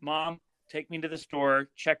 Mom, take me to the store,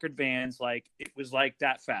 checkered Vans. Like it was like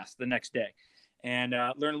that fast the next day, and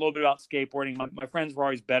learned a little bit about skateboarding. My friends were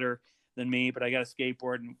always better than me, but I got a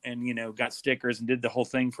skateboard and got stickers and did the whole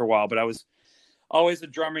thing for a while. But I was always a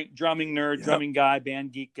drumming nerd, drumming guy,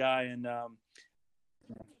 band geek guy, and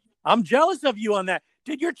I'm jealous of you on that.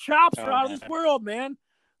 Dude, your chops are out of this world, man.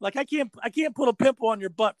 Like I can't put a pimple on your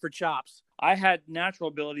butt for chops. I had natural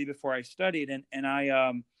ability before I studied, and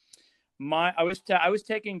I was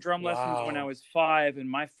taking drum lessons when I was 5, and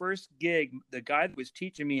my first gig, the guy that was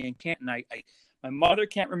teaching me in Canton, my mother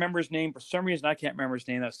can't remember his name for some reason. I can't remember his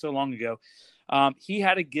name. That's so long ago. He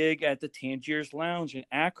had a gig at the Tangiers Lounge in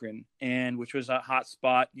Akron, and which was a hot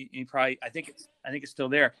spot. You probably, I think it's still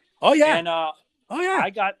there. Oh yeah. And I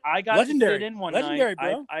got Legendary. to sit in one Legendary,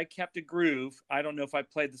 night. bro. I kept a groove. I don't know if I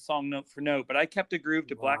played the song note for note, but I kept a groove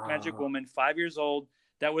to Black Magic Woman, 5 years old.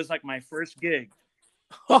 That was like my first gig.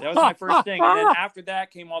 That was my first thing. And then after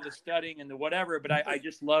that came all the studying and the whatever, but I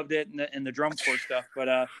just loved it and the drum corps stuff.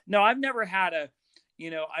 But no, I've never had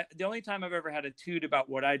the only time I've ever had a toot about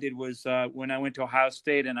what I did was when I went to Ohio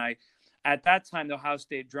State. And at that time, the Ohio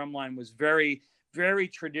State drum line was very, very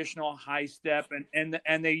traditional, high step. And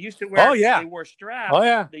they used to wear, they wore straps. Oh,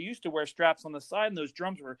 yeah. They used to wear straps on the side, and those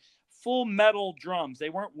drums were full metal drums. They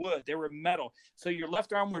weren't wood, they were metal. So your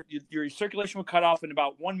left arm, your circulation would cut off in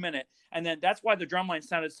about 1 minute. And then that's why the drum line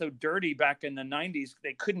sounded so dirty back in the 90s.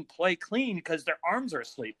 They couldn't play clean because their arms are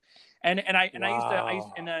asleep. I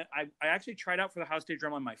actually tried out for the Ohio State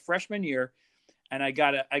drum line my freshman year, and I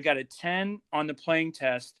got a 10 on the playing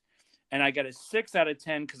test, and I got a 6 out of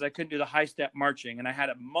 10 because I couldn't do the high step marching, and I had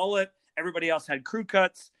a mullet. Everybody else had crew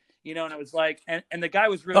cuts, and I was like, and the guy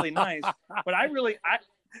was really nice, but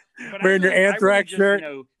wearing your Anthrax shirt.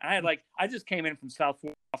 I just came in from South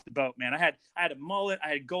Florida off the boat, man. I had a mullet, I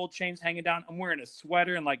had gold chains hanging down. I'm wearing a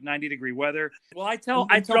sweater in like 90-degree weather. Well, I tell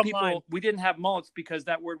people we didn't have mullets because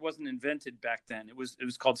that word wasn't invented back then. It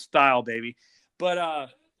was called style, baby. But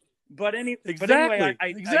anyway,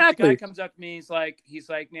 the guy comes up to me. He's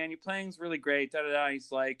like, man, your playing's really great. Da da da. He's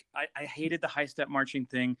like, I hated the high step marching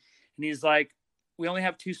thing, and he's like, we only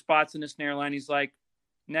have 2 spots in the snare line. He's like,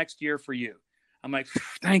 next year for you. I'm like,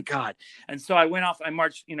 thank God. And so I went off. I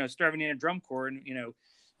marched, Starving Drum Corps, and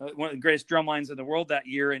one of the greatest drum lines in the world that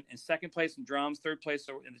year, and second place in drums, third place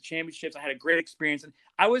in the championships. I had a great experience, and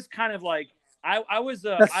I was kind of like, I was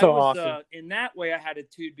awesome. In that way I had a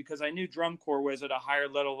toot because I knew drum corps was at a higher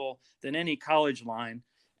level than any college line,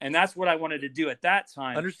 and that's what I wanted to do at that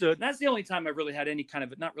time. Understood. And that's the only time I really had any kind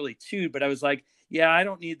of, not really toot, but I was like, yeah, I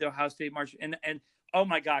don't need the Ohio State march, and oh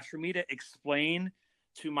my gosh, for me to explain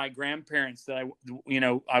to my grandparents that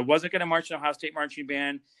I wasn't going to march in Ohio State marching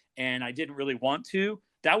band, and I didn't really want to.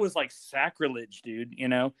 That was like sacrilege, dude.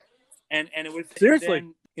 And it was seriously.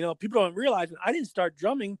 People don't realize I didn't start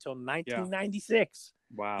drumming till 1996.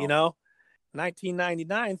 Wow.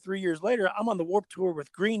 1999, 3 years later, I'm on the Warped Tour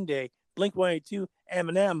with Green Day, Blink-182,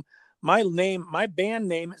 Eminem. My band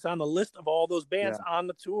name is on the list of all those bands on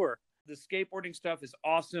the tour. The skateboarding stuff is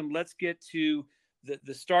awesome. Let's get to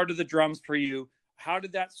the start of the drums for you. How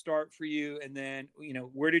did that start for you? And then,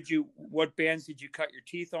 what bands did you cut your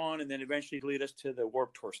teeth on? And then eventually lead us to the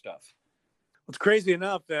Warped Tour stuff. It's crazy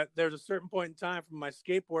enough that there's a certain point in time from my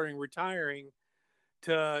skateboarding retiring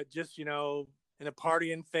to just, in a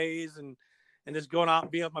partying phase and just going out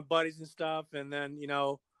and being with my buddies and stuff. And then,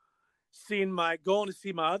 going to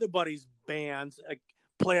see my other buddies' bands like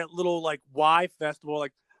play at little like Y festival,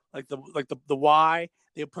 the Y.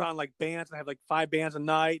 They would put on like bands and have like 5 bands a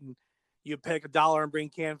night, and you pay like $1 and bring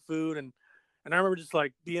canned food. And I remember just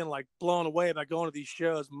like being like blown away by going to these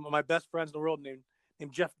shows. My best friends in the world named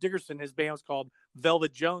Jeff Dickerson, his band was called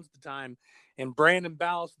Velvet Jones at the time, and Brandon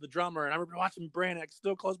Ballas, the drummer. And I remember watching Brandon. I could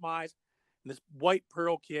still close my eyes. And this white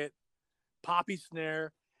pearl kit, poppy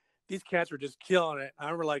snare. These cats were just killing it. I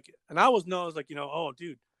remember like, and I was known as like, oh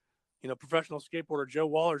dude, professional skateboarder Joe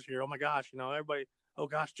Waller's here. Oh my gosh, everybody. Oh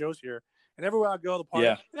gosh, Joe's here. And everywhere I go, the party.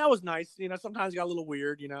 Yeah. And that was nice. Sometimes it got a little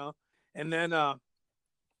weird. And then I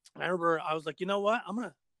remember I was like, you know what? I'm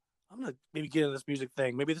gonna maybe get into this music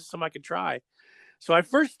thing. Maybe this is something I could try. So I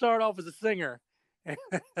first started off as a singer,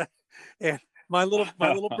 and my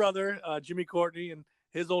little brother Jimmy Courtney and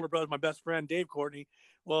his older brother, my best friend Dave Courtney.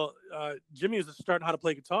 Well, Jimmy was starting how to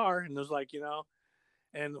play guitar, and there's like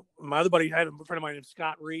and my other buddy had a friend of mine named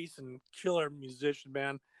Scott Reese, and killer musician,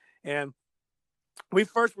 man. And we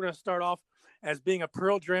first were going to start off as being a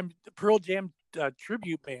Pearl Jam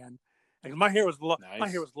tribute band. Like my hair was long. Nice. My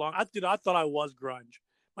hair was long. I thought I was grunge.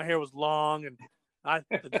 My hair was long, and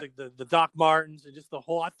the Doc Martens and just the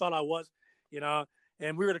whole. I thought I was,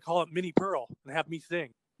 and we were to call it Mini Pearl and have me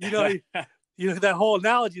sing. That whole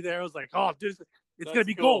analogy there. I was like, oh, dude, it's gonna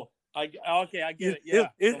be gold. I get it. Yeah,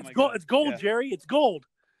 it's gold. God. It's gold, yeah. Jerry. It's gold.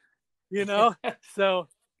 So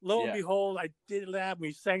lo and behold, I did that.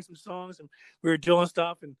 We sang some songs and we were doing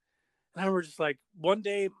stuff, and I remember just like one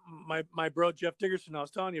day, my bro Jeff Dickerson, I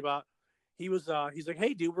was telling you about, he's like,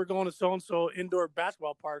 hey dude, we're going to so and so indoor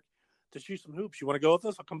basketball park to shoot some hoops. You want to go with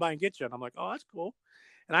us? I'll come by and get you. And I'm like, oh, that's cool.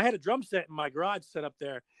 And I had a drum set in my garage set up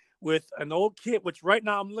there with an old kit, which right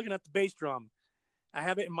now I'm looking at the bass drum. I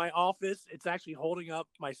have it in my office. It's actually holding up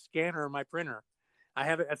my scanner and my printer. I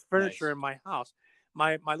have it as furniture in my house.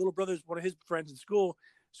 My little brother's one of his friends in school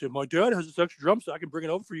said, my dad has this extra drum set. I can bring it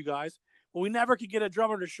over for you guys. Well, we never could get a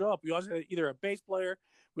drummer to show up. We always had either a bass player,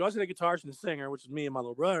 we always had a guitarist and a singer, which is me and my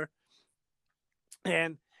little brother.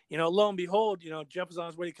 And, lo and behold, Jeff was on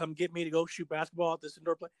his way to come get me to go shoot basketball at this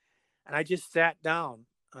indoor play. And I just sat down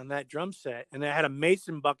on that drum set, and I had a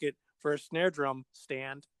mason bucket for a snare drum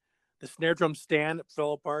stand. The snare drum stand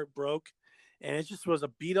fell apart, broke, and it just was a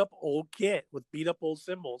beat up old kit with beat up old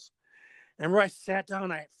cymbals. And where I sat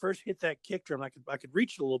down, I first hit that kick drum. I could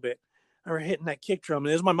reach it a little bit. I remember hitting that kick drum,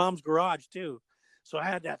 and it was my mom's garage too. So I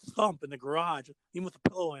had that thump in the garage, even with a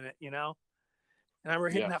pillow in it, And I remember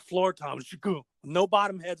hitting that floor tom. No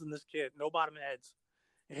bottom heads in this kit. No bottom heads.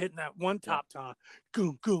 And hitting that one top tom.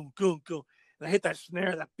 Goom, goom, goom, goom. And I hit that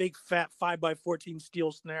snare, that big fat 5x14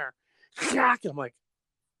 steel snare. I'm like,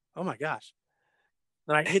 oh my gosh.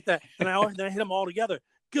 Then I hit that, and then I hit them all together.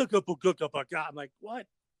 I'm like, what?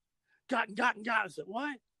 Got. I said,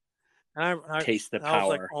 what? And I taste the power. I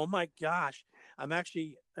was like, oh my gosh. I have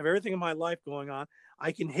everything in my life going on.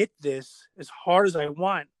 I can hit this as hard as I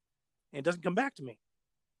want, and it doesn't come back to me.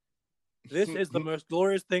 This is the most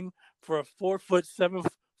glorious thing for a 4'7"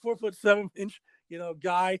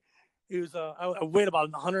 guy who's I weighed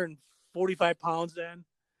about 145 pounds then,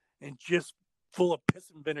 and just full of piss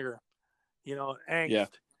and vinegar, angst. Yeah.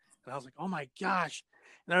 And I was like, oh my gosh.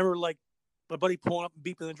 And I remember like my buddy pulling up and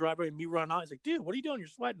beeping in the driveway and me running out. He's like, dude, what are you doing? You're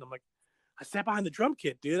sweating. I'm like, I sat behind the drum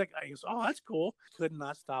kit, dude. I goes, oh, that's cool. Could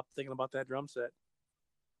not stop thinking about that drum set.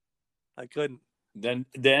 I couldn't. Then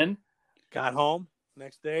got home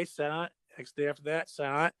next day, sat on it. Next day after that,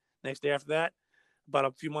 sat on it. Next day after that, about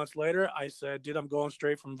a few months later, I said, dude, I'm going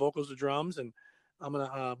straight from vocals to drums, and I'm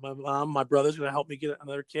gonna my brother's gonna help me get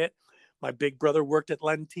another kit. My big brother worked at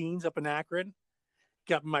Lentines up in Akron.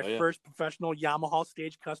 Got my first professional Yamaha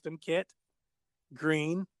stage custom kit.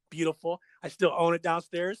 Green, beautiful. I still own it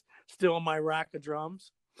downstairs. Still on my rack of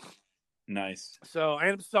drums. Nice. So I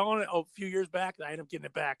ended up selling it a few years back. And I ended up getting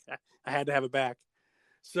it back. I had to have it back.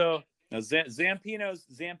 So now Zampino's.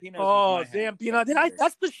 Oh, Zampino!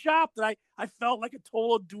 That's the shop that I felt like a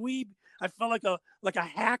total dweeb. I felt like a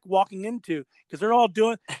hack walking into, because they're all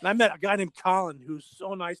doing. And I met a guy named Colin who's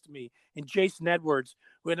so nice to me, and Jason Edwards,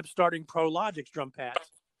 who ended up starting Prologix drum pads.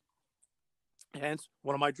 Hence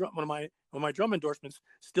one of my drum endorsements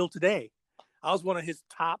still today. I was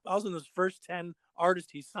in his first 10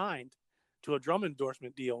 artists he signed to a drum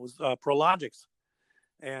endorsement deal. It was Prologix,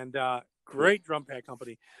 and great drum pad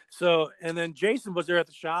company. So, and then Jason was there at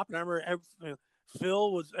the shop, and I remember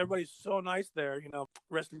everybody's so nice there,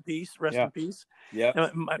 rest in peace. In peace.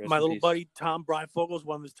 Yeah. My little buddy, Tom Breyfogle, was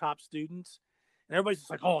one of his top students. And everybody's just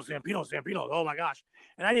like, oh, Zampino, oh my gosh.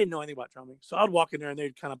 And I didn't know anything about drumming. So I'd walk in there and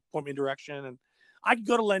they'd kind of point me in direction. And I could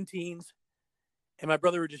go to Lentines and my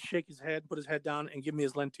brother would just shake his head, put his head down, and give me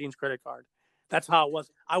his Lentines credit card. That's how it was.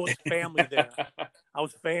 I was family there. I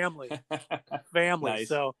was family. Nice.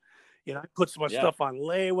 So, you know, I put some stuff on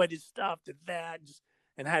layaway, did stuff, did that,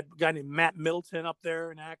 and had a guy named Matt Middleton up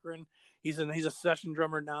there in Akron. He's a session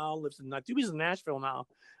drummer now, lives in he's in Nashville now.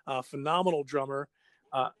 Phenomenal drummer.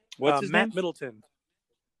 What's his Matt name? Middleton.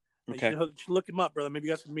 Okay. You should look him up, brother. Maybe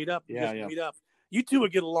you guys can meet up. Meet up. You two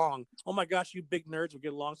would get along. Oh my gosh, you big nerds would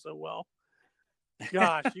get along so well.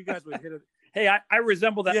 Gosh, you guys would hit it. Hey, I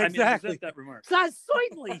resemble that. Yeah, exactly. I resent that remark.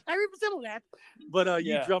 Certainly, I resemble that. But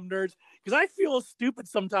you Yeah. drum nerds, because I feel stupid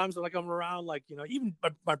sometimes. Like I'm around, like, you know, even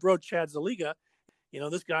my bro Chad Zaliga. You know,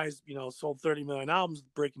 this guy's, you know, sold 30 million albums,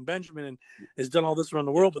 Breaking Benjamin, and has done all this around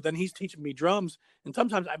the world. But then he's teaching me drums, and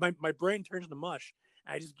sometimes my brain turns into mush.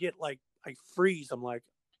 I just get like, I freeze. I'm like,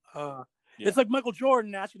 It's like Michael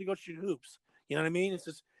Jordan asking you to go shoot hoops. You know what I mean? It's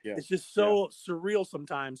just so surreal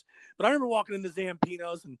sometimes. But I remember walking into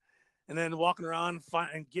Zampino's and then walking around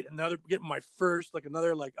and getting my first,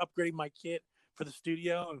 upgrading my kit for the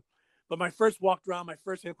studio. But my first walked around, my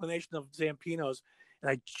first inclination of Zampino's, and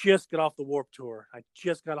I just got off the Warped Tour. I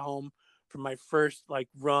just got home from my first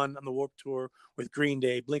run on the Warped Tour with Green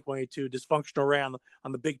Day, Blink-182, Dysfunctional Ray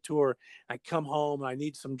on the big tour. I come home and I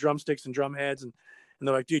need some drumsticks and drum heads, and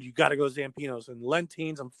they're like, dude, you got to go to Zampino's. And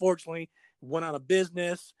Lentines, unfortunately, went out of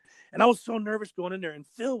business. And I was so nervous going in there. And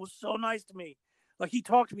Phil was so nice to me. Like, he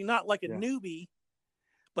talked to me not like a newbie,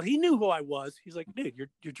 but he knew who I was. He's like, dude,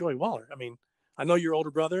 you're Joey Waller. I mean, I know your older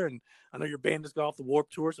brother, and I know your band has got off the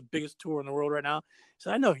Warped Tour. It's the biggest tour in the world right now. He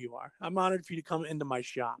said, I know who you are. I'm honored for you to come into my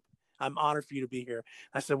shop. I'm honored for you to be here.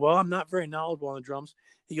 I said, well, I'm not very knowledgeable on the drums.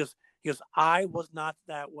 He goes, I was not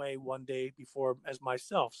that way one day before as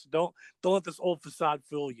myself. So don't let this old facade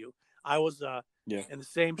fool you. I was in the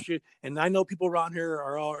same shoe. And I know people around here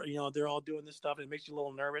are all, you know, they're all doing this stuff, and it makes you a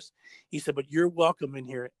little nervous. He said, but you're welcome in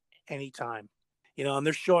here anytime. You know, and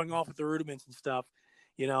they're showing off with the rudiments and stuff,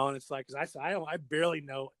 you know, and it's like, cause I said, I barely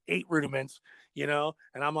know 8 rudiments, you know,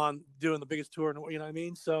 and I'm on doing the biggest tour, you know what I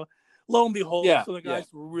mean? So lo and behold, some of the guys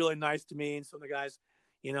were really nice to me. And some of the guys,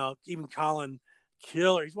 you know, even Colin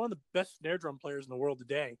Killer, he's one of the best snare drum players in the world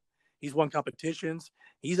today. He's won competitions.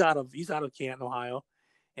 He's out of Canton, Ohio.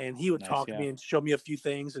 And he would talk to me and show me a few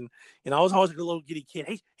things. And I was always like a little giddy kid.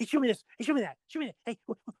 Hey, show me this. Hey, show me that. Show me that. Hey,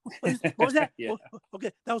 what was that?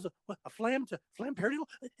 Okay, that was a flam paradiddle.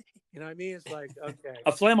 You know what I mean? It's like, okay.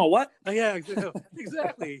 A flam a what? Yeah,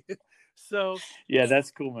 exactly. So yeah,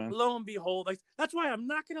 that's cool, man. Lo and behold, that's why I'm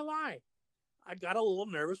not gonna lie. I got a little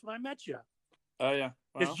nervous when I met you. Oh yeah,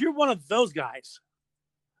 because you're one of those guys.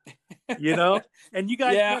 You know, and you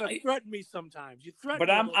guys kind of threaten me sometimes. You threaten,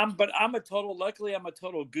 but I'm a total. Luckily, I'm a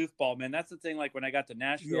total goofball, man. That's the thing. Like when I got to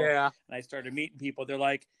Nashville, and I started meeting people, they're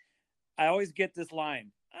like, I always get this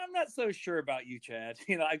line. I'm not so sure about you, Chad.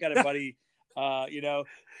 You know, I got a buddy. You know,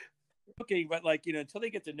 okay, but until they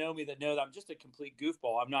get to know me, that know that I'm just a complete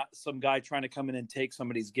goofball. I'm not some guy trying to come in and take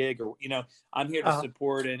somebody's gig, or I'm here to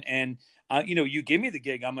support and you give me the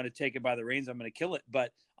gig, I'm going to take it by the reins. I'm going to kill it.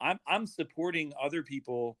 But I'm supporting other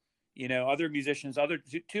people, other musicians,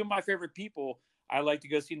 two of my favorite people I like to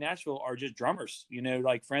go see in Nashville are just drummers,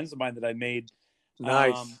 like friends of mine that I made.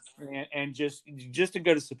 Nice. And just to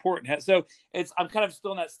go to support. So I'm kind of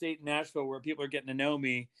still in that state in Nashville where people are getting to know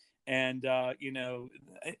me. And,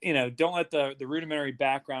 don't let the rudimentary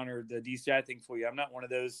background or the DCI thing fool you. I'm not one of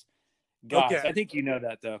those guys. Okay. I think you know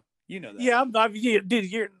that, though. You know that. Yeah,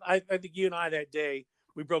 I think you and I that day,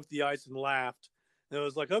 we broke the ice and laughed. And it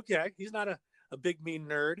was like, okay, he's not a big, mean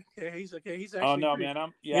nerd. Okay, he's actually. Oh, no, man.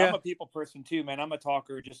 I'm a people person, too, man. I'm a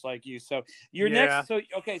talker just like you. So you're next. So,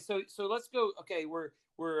 okay, so let's go. Okay, we're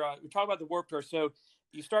talking about the Warped Tour. So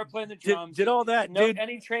you start playing the drums. Did all that, dude.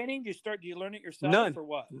 Any training? Do you learn it yourself? None. Or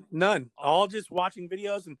what? None. All just watching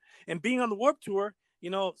videos and being on the Warped Tour.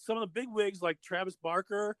 Some of the big wigs like Travis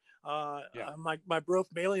Barker, my bro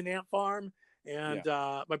from Alien Ant Farm, and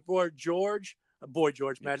my boy George.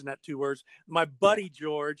 Imagine that 2 words. My buddy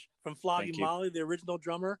George from Flogging Molly, the original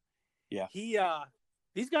drummer. Yeah.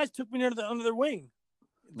 These guys took me under their wing.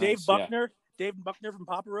 Nice, Dave Buckner from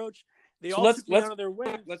Papa Roach. They all took me under their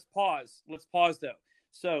wing. Let's pause. Though.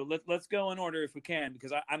 So let's go in order if we can,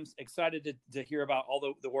 because I'm excited to hear about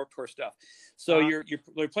all the Warped Tour stuff. So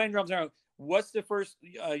you're playing drums now. What's the first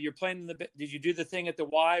you're playing did you do the thing at the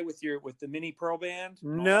Y with the mini Pearl band?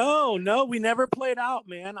 No, we never played out,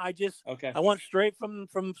 man. I went straight from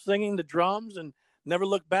singing the drums and never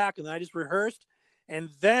looked back, and I just rehearsed. And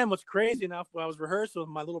then what's crazy enough, when I was rehearsing with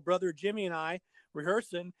my little brother Jimmy and I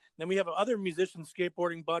rehearsing, then we have other musician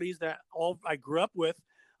skateboarding buddies that all I grew up with,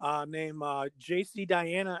 named JC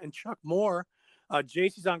Diana and Chuck Moore.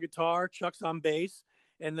 JC's on guitar, Chuck's on bass,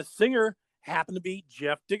 and the singer happened to be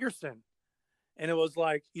Jeff Dickerson. And it was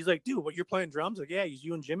like, he's like, dude, what, you're playing drums? Like, yeah. He's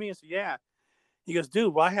you and Jimmy. I said, yeah. He goes,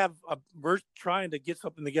 dude, well, we're trying to get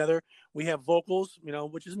something together. We have vocals,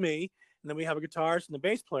 which is me, and then we have a guitarist and a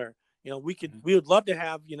bass player. We would love to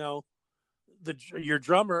have, your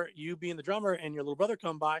drummer, you being the drummer, and your little brother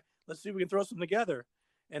come by. Let's see if we can throw something together.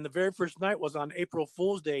 And the very first night was on April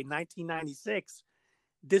Fool's Day, 1996.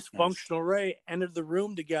 Dysfunctional Ray entered the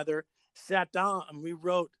room together, sat down, and we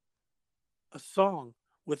wrote a song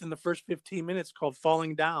within the first 15 minutes called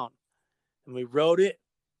Falling Down. And we wrote it,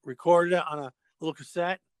 recorded it on a little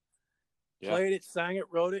cassette, played it, sang it,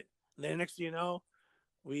 wrote it. And then next thing you know,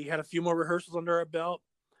 we had a few more rehearsals under our belt.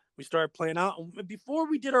 We started playing out. And before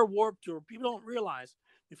we did our Warped Tour, people don't realize,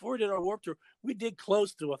 before we did our Warped Tour, we did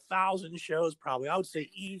close to 1,000 shows probably. I would say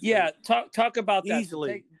easily. Yeah, talk about that.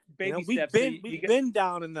 Easily. Baby steps. We've been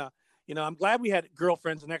down in the, I'm glad we had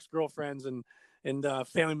girlfriends and ex-girlfriends and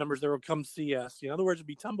family members that would come see us. In other words, it'd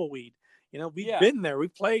be tumbleweed. We've been there. We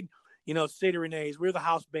played, Sadie Renee's. We were the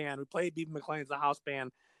house band. We played B.B. McLean's the house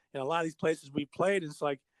band. A lot of these places we played. And it's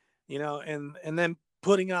like, and then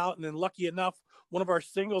putting out, and then lucky enough, one of our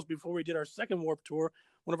singles before we did our second Warped Tour,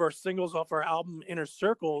 one of our singles off our album Inner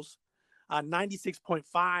Circles,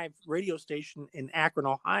 96.5 radio station in Akron,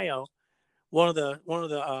 Ohio. One of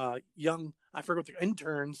the young, I forget what the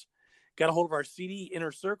interns, got a hold of our CD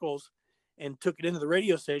Inner Circles and took it into the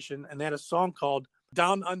radio station, and they had a song called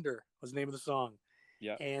Down Under was the name of the song.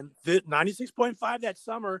 Yeah. And the 96.5 that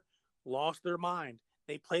summer lost their mind.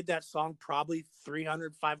 They played that song probably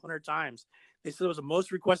 300, 500 times. They said it was the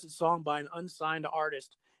most requested song by an unsigned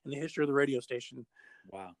artist in the history of the radio station.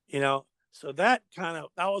 Wow. So that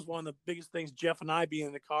was one of the biggest things, Jeff and I being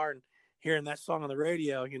in the car and hearing that song on the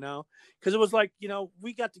radio, because it was like,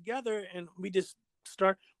 we got together and we just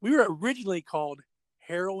we were originally called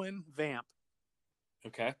Heroin Vamp.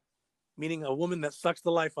 Okay. Meaning a woman that sucks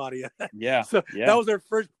the life out of you. Yeah. So that was our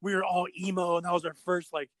first, we were all emo, and that was our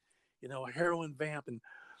first, Heroin Vamp.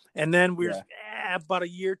 And then we were about a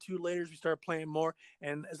year or two later, we started playing more.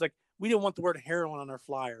 And it's like, we didn't want the word heroin on our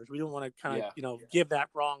flyers. We didn't want to give that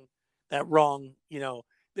wrong,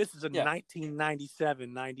 this is in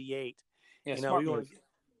 1997, 98.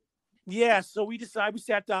 Yeah, so we decided, we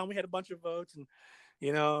sat down, we had a bunch of votes, and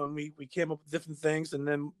and we came up with different things, and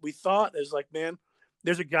then we thought, there's like, man,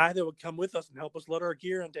 there's a guy that would come with us and help us load our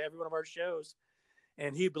gear into every one of our shows,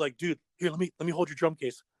 and he'd be like, dude, here, let me hold your drum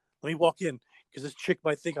case, let me walk in, because this chick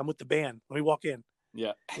might think I'm with the band, let me walk in.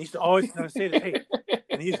 Yeah. And he used to always kind of say that, hey,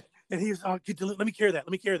 and he's let me carry that,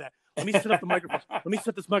 let me set up the microphone, let me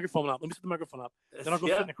set this microphone up, then I'll go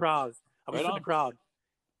sit in the crowd. I'll sit in the crowd.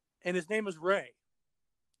 And his name is Ray.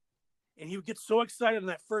 And he would get so excited in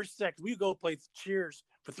that first set. We would go play Cheers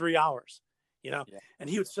for 3 hours, and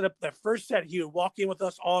he would set up that first set. He would walk in with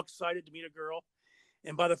us all excited to meet a girl.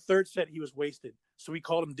 And by the third set, he was wasted. So we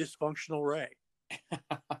called him Dysfunctional Ray.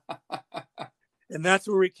 And that's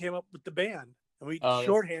where we came up with the band. And we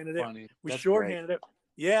shorthanded it. Funny. We shorthanded it.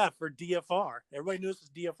 Yeah, for DFR. Everybody knew us as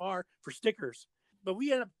DFR for stickers. But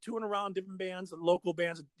we ended up touring around different bands, local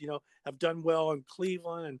bands, have done well in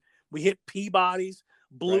Cleveland. And we hit Peabody's.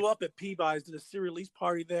 Blew up at Peabody's, did a release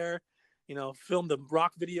party there, filmed a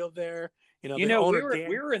rock video there. We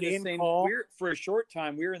were in the same. For a short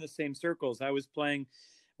time, we were in the same circles. I was playing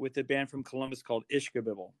with a band from Columbus called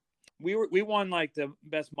Ishkabibble. We won like the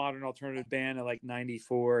best modern alternative band in like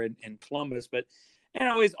 '94 in Columbus, and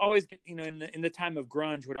always in the time of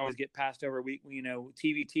grunge would always get passed over. We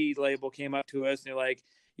TVT label came up to us and they're like,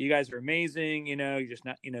 you guys are amazing. You're just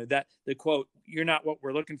not, that the quote, you're not what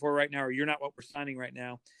we're looking for right now, or you're not what we're signing right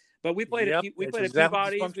now. But we played at Peabody's. We played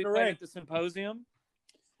at the Symposium.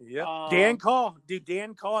 Yeah. Dan Call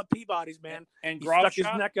at Peabody's, man. And he Grog stuck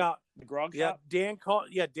Shop? his neck out. The Grog Yeah. Shop?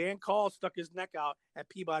 Dan Call stuck his neck out at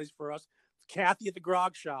Peabody's for us. Kathy at the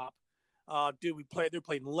Grog Shop. They're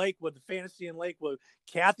playing Lakewood, the Fantasy in Lakewood.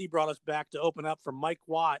 Kathy brought us back to open up for Mike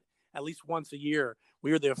Watt at least once a year.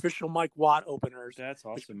 We were the official Mike Watt openers. That's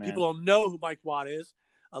awesome, man. People don't know who Mike Watt is.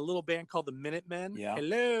 A little band called the Minutemen. Yeah.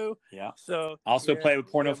 Hello. Yeah. So also played with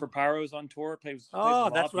Porno for Pyros on tour. Plays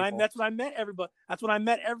that's when I met everybody. That's when I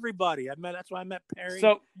met everybody. That's when I met Perry.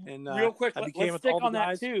 So and real quick, let's stick on that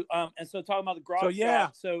guys. too. And so talking about the Grog So, yeah.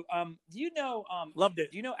 Shop. So do you know loved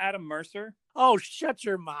it. Do you know Adam Mercer? Oh, shut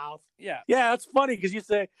your mouth. Yeah. Yeah, it's funny because you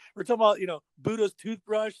say we're talking about Buddha's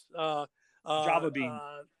toothbrush, Java Bean.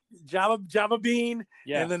 Java Bean,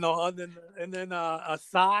 Yeah. and then a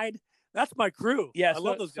side. That's my crew. Yeah, I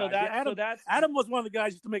love those guys. Adam was one of the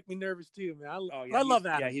guys who used to make me nervous too, man. I love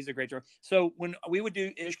Adam. Yeah, he's a great drummer. So when we would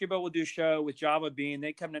do Ishkabo would do a show with Java Bean,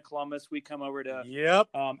 they come to Columbus, we come over to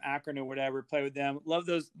Akron or whatever, play with them. Love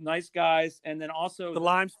those nice guys, and then also the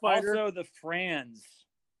Lime Spider, also the Franz.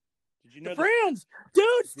 Did you know the Franz?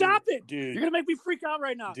 Dude, stop it! Dude, you're gonna make me freak out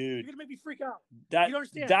right now. Dude, you're gonna make me freak out. That you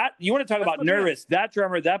understand? That you want to talk about nervous? Man. That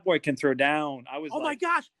drummer, that boy can throw down. I was. Oh my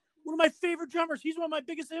gosh! One of my favorite drummers. He's one of my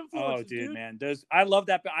biggest influences. Oh, dude, man. I love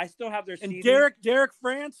that. But I still have their CD. And Derek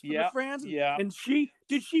France from the Franz. Yeah. And she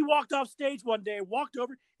walked off stage one day, walked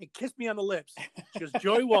over and kissed me on the lips. She goes,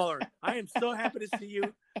 Joey Waller, I am so happy to see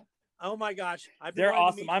you. Oh my gosh. They're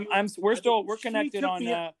awesome. We're connected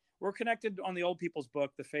on we're connected on the Old People's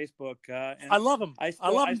Book, the Facebook. And I love them. I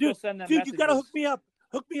love them, dude. Send them dude, messages. You gotta hook me up.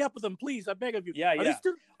 Hook me up with them, please. I beg of you. Yeah, yeah.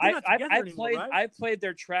 I played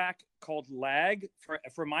their track called Lag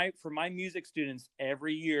for my music students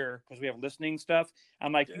every year because we have listening stuff.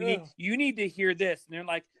 I'm like, you need to hear this, and they're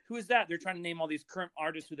like, who is that? They're trying to name all these current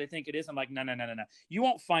artists who they think it is. I'm like, no. You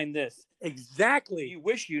won't find this. Exactly. You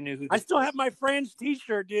wish you knew who. I still have my friend's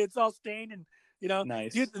T-shirt, dude. It's all stained and.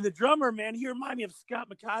 Nice. Dude, and the drummer, man, he reminded me of Scott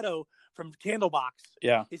Mikado from Candlebox.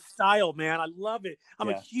 Yeah. His style, man. I love it.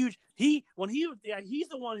 He's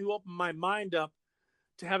the one who opened my mind up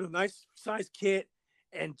to having a nice size kit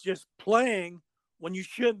and just playing when you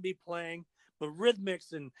shouldn't be playing, but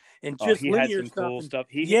rhythmics and just linear stuff. Cool stuff.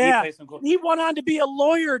 He played some cool. He went on to be a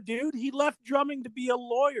lawyer, dude. He left drumming to be a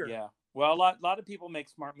lawyer. Yeah. Well, a lot of people make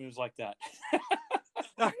smart moves like that.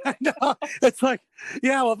 I know. It's like,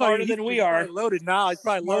 smarter than we are. Loaded now. He's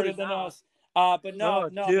probably loaded than now. us. But no,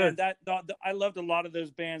 man. I loved a lot of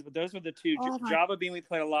those bands, but those were the two. Java Bean we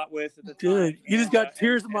played a lot with at the time. Dude, you just got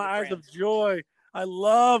tears in my eyes of joy. I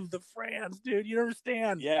love the Franz, dude. You don't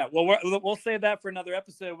understand. Yeah. Well, we'll save that for another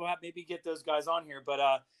episode. We'll maybe get those guys on here, but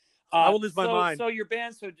I will lose my mind. So your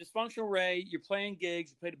band, Dysfunctional Ray, you're playing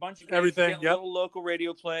gigs. You played a bunch of gigs. Everything. A little local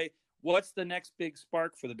radio play. What's the next big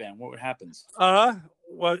spark for the band? What happens?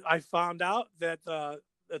 Well, I found out that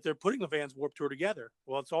they're putting the Vans Warped Tour together.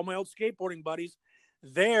 Well, it's all my old skateboarding buddies.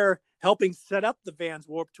 They're helping set up the Vans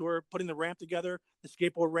Warped Tour, putting the ramp together, the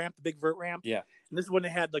skateboard ramp, the big vert ramp. Yeah. And this is when they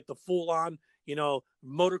had like the full on,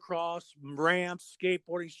 motocross, ramps,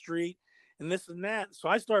 skateboarding street, and this and that. So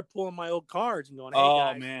I started pulling my old cards and going, hey,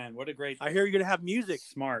 guys, man, what a great. I hear you're going to have music.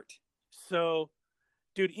 Smart. So,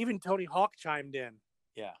 dude, even Tony Hawk chimed in.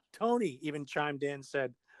 Yeah. Tony even chimed in and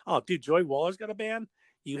said, oh, dude, Joey Waller's got a band.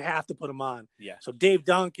 You have to put him on. Yeah. So Dave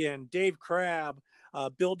Duncan, Dave Crabb,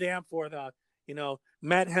 Bill Danforth,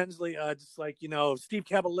 Matt Hensley, Steve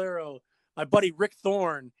Caballero, my buddy Rick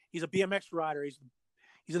Thorne. He's a BMX rider. He's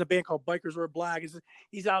in a band called Bikers Wear Black.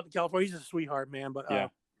 He's out in California. He's a sweetheart, man. But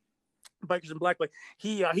Bikers in Black, like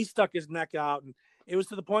he stuck his neck out, and it was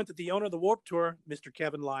to the point that the owner of the Warped Tour, Mr.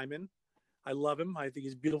 Kevin Lyman, I love him. I think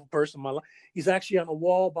he's a beautiful person. He's actually on the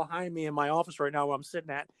wall behind me in my office right now where I'm sitting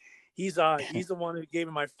at. He's the one who gave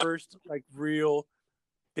me my first real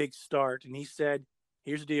big start. And he said,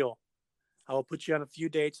 here's the deal. I will put you on a few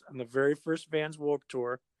dates on the very first Vans Warped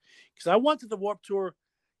Tour. Because I went to the Warped Tour,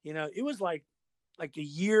 it was like a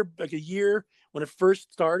year when it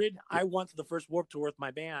first started. I went to the first Warped Tour with my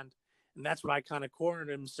band. And that's when I kind of cornered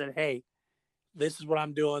him and said, hey, this is what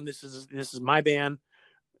I'm doing. This is my band.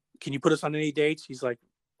 Can you put us on any dates? He's like,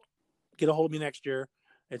 get a hold of me next year.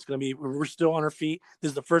 It's going to be, we're still on our feet. This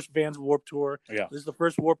is the first Vans Warped Tour. Yeah. This is the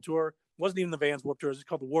first Warped Tour. It wasn't even the Vans Warped Tour. It's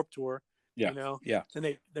called the Warped Tour. Yeah. Yeah.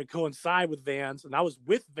 And they coincide with Vans. And I was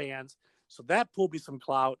with Vans. So that pulled me some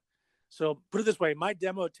clout. So put it this way, my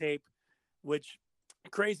demo tape, which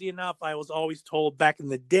crazy enough, I was always told back in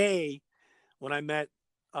the day when I met,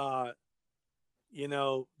 the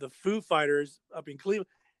Foo Fighters up in Cleveland,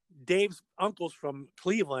 Dave's uncle's from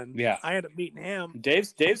Cleveland. Yeah. I ended up meeting him.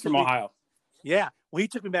 Dave's from Ohio. Yeah. Well, he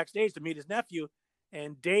took me backstage to meet his nephew,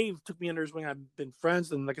 and Dave took me under his wing. I've been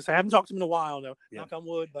friends, and like I said, I haven't talked to him in a while, though. Yeah. Knock on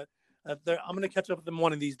wood, but I'm going to catch up with him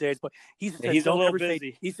one of these days. But he's a little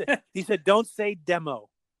busy. He said, don't say demo.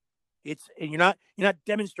 And you're not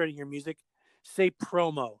demonstrating your music. Say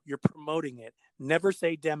promo. You're promoting it. Never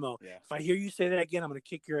say demo. Yeah. If I hear you say that again, I'm going to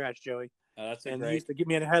kick your ass, Joey. He used to get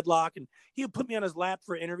me in a headlock, and he would put me on his lap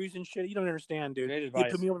for interviews and shit. You don't understand, dude. Great advice.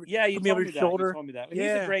 He put me over, you put me over his shoulder. You told me that. He's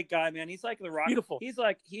a great guy, man. He's like the rock. Beautiful. He's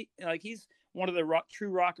he's one of the true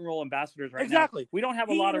rock and roll ambassadors right now. Exactly. We don't have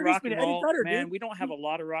a lot of rock and roll, man. Dude. We don't have a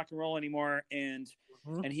lot of rock and roll anymore, and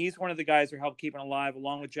he's one of the guys who helped keep it alive,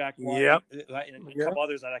 along with Jack White, and a couple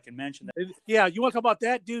others that I can mention. Yeah, you want to talk about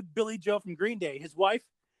that, dude? Billy Joe from Green Day, his wife.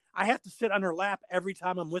 I have to sit on her lap every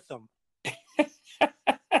time I'm with them.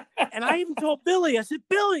 And I even told Billy, I said,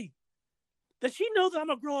 Billy, Does she know that I'm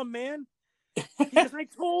a grown man? Because I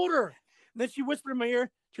told her. And then she whispered in my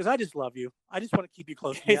ear, she goes, I just love you. I just want to keep you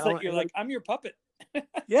close to me. You're like, I'm your puppet.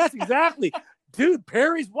 Yes, exactly. Dude,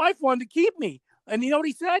 Perry's wife wanted to keep me. And you know what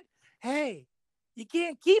he said? Hey, you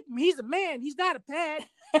can't keep him. He's a man. He's not a pet.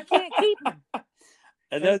 You can't keep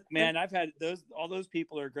him. Man, I've had all those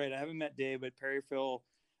people are great. I haven't met Dave, but Perry Phil,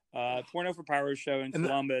 Porno for Power show in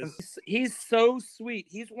Columbus. He's so sweet.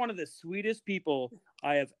 He's one of the sweetest people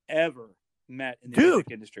I have ever met in the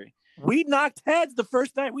music industry. We knocked heads the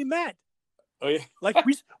first night we met. Oh yeah. Like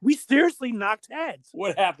we seriously knocked heads.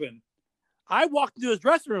 What happened? I walked into his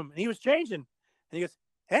dressing room and he was changing. And he goes,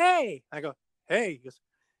 hey. I go, hey. He goes,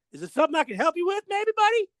 is there something I can help you with, maybe,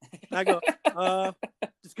 buddy? And I go,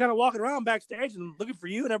 just kind of walking around backstage and looking for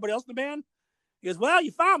you and everybody else in the band. He goes, well,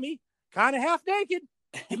 you found me kind of half naked.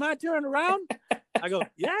 You mind turning around? I go,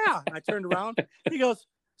 yeah. And I turned around. He goes,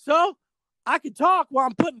 so I could talk while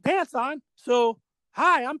I'm putting pants on. So,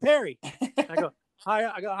 hi, I'm Perry. I go, hi,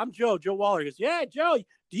 I'm Joe Waller. He goes, yeah, Joe,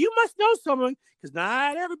 you must know someone because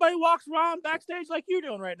not everybody walks around backstage like you're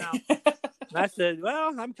doing right now. And I said,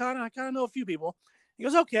 well, I kind of know a few people. He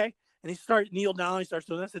goes, okay. And he kneel down. He starts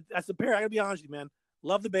doing that. I said, Perry, I got to be honest with you, man.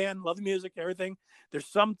 Love the band, love the music, everything. There's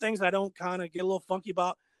some things I don't kind of get a little funky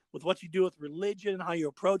about with what you do with religion and how you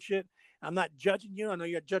approach it. I'm not judging you. I know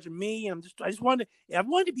you're judging me. I wanted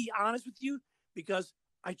to be honest with you because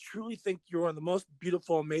I truly think you're one of the most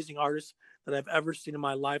beautiful, amazing artists that I've ever seen in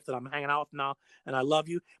my life that I'm hanging out with now. And I love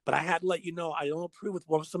you. But I had to let you know, I don't approve with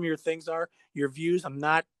what some of your things are, your views. I'm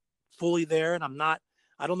not fully there. And I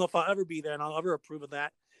don't know if I'll ever be there and I'll ever approve of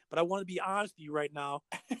that. But I want to be honest with you right now.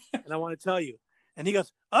 And I want to tell you. And he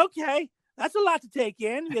goes, okay, that's a lot to take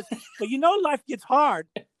in. He goes, but life gets hard.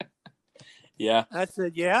 Yeah. I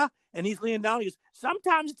said, yeah. And he's leaning down. He goes,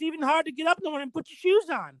 sometimes it's even hard to get up in the morning and put your shoes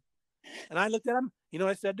on. And I looked at him. You know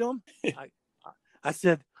what I said to him? I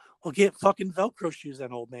said, well, get fucking Velcro shoes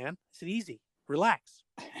then, old man. I said, easy, relax.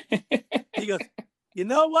 He goes, you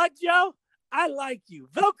know what, Joe? I like you.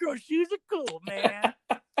 Velcro shoes are cool, man.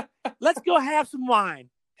 Let's go have some wine.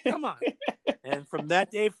 Come on. And from that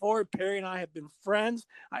day forward, Perry and I have been friends.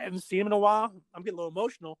 I haven't seen him in a while. I'm getting a little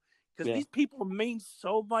emotional because these people mean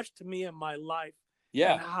so much to me in my life.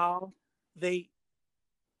 Yeah. And how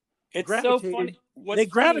it's so funny. They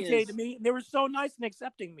gravitated to me. And they were so nice in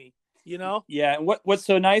accepting me, Yeah. And what's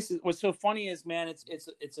so funny is, man,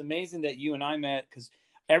 it's amazing that you and I met because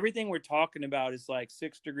everything we're talking about is like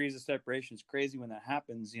 6 degrees of separation. It's crazy when that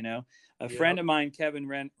happens, A friend of mine, Kevin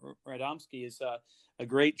Radomski, is a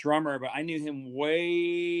great drummer, but I knew him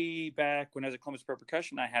way back when I was at Columbus Pro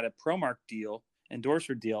Percussion. I had a ProMark deal,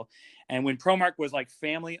 endorser deal. And when ProMark was like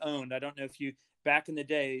family owned, I don't know if back in the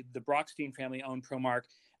day, the Brockstein family owned ProMark.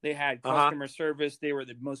 They had customer service. They were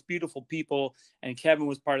the most beautiful people. And Kevin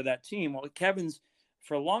was part of that team. Well, Kevin's,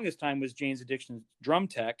 for the longest time, was Jane's Addiction's drum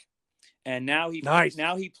tech. And now he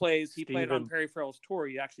plays. He played on Perry Farrell's tour.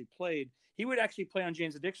 He would actually play on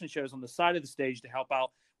Jane's Addiction shows on the side of the stage to help out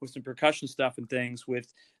with some percussion stuff and things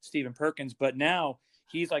with Stephen Perkins. But now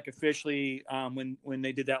he's like officially, when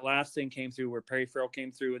they did that last thing came through where Perry Farrell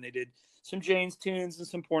came through and they did some Jane's tunes and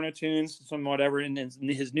some Porno tunes, some whatever, and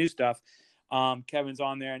his new stuff. Kevin's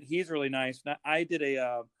on there and he's really nice. I did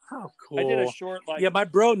a cool. I did a short my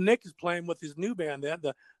bro Nick is playing with his new band,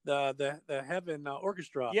 the Heaven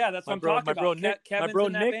Orchestra. Yeah, that's what I'm talking about. My bro Nick, Kevin's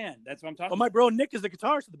in that band. That's what I'm talking about. My bro Nick is the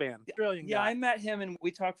guitarist of the band. Australian guy. I met him and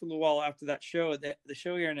we talked for a little while after that show. The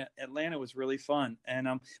show here in Atlanta was really fun. And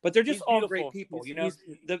but they're just all great people. He's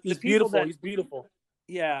the beautiful. He's beautiful.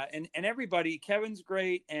 Yeah, and everybody. Kevin's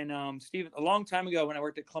great. And Steven, a long time ago when I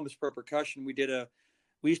worked at Columbus Pro Percussion,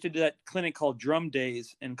 we used to do that clinic called Drum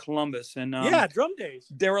Days in Columbus. And Drum Days.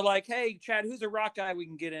 They were like, hey, Chad, who's a rock guy we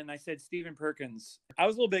can get in? I said, Stephen Perkins. I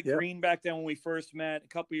was a little bit green back then when we first met. A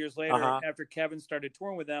couple years later, after Kevin started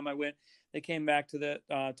touring with them, they came back to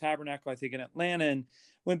the Tabernacle, I think, in Atlanta and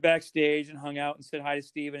went backstage and hung out and said hi to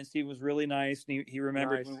Stephen. And Stephen was really nice. And he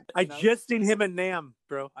remembered. Nice. I just seen him at NAMM,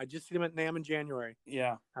 bro. I just seen him at NAMM in January.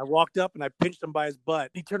 Yeah. I walked up and I pinched him by his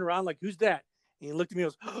butt. He turned around like, who's that? And he looked at me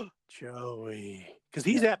and goes, oh, Joey. Because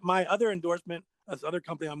he's at my other endorsement, this other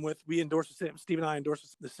company I'm with. We endorse the same, Steve and I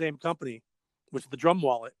endorse the same company, which is the Drum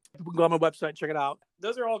Wallet. You can go on my website and check it out.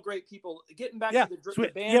 Those are all great people. Getting back to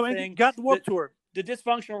the band thing. Got the Warped Tour. The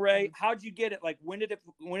Dysfunctional Ray, how'd you get it? Like, when did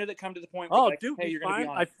it come to the point where hey, you're going to be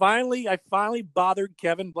on it? I finally bothered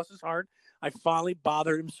Kevin, bless his heart. I finally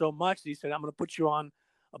bothered him so much that he said, I'm going to put you on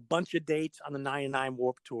a bunch of dates on the 99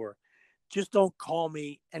 Warped Tour. just don't call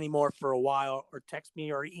me anymore for a while, or text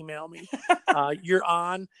me or email me. You're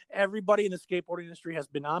on. Everybody in the skateboarding industry has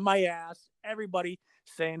been on my ass. Everybody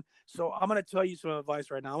saying, so I'm going to tell you some advice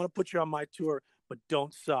right now. I'm going to put you on my tour, but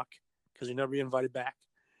don't suck, because you'll never be invited back.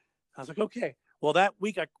 I was like, okay. Well, that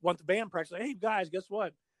week I went to band practice. Like, hey, guys, guess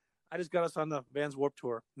what? I just got us on the Vans Warped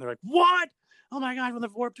Tour. And they're like, what? Oh, my God, we're on the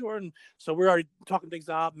Warped Tour. And so we're already talking things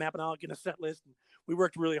out, mapping out, getting a set list. And we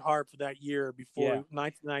worked really hard for that year before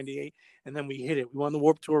 1998. And then we hit it. We won the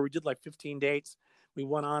Warped Tour. We did like 15 dates. We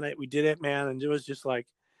went on it. We did it, man. And it was just like,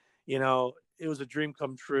 you know, it was a dream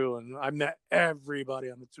come true. And I met everybody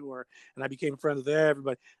on the tour, and I became friends with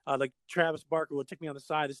everybody. Like Travis Barker would take me on the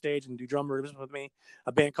side of the stage and do drum rhythms with me.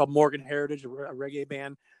 A band called Morgan Heritage, a reggae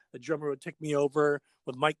band. The drummer would take me over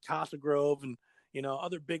with Mike Cosgrove and, you know,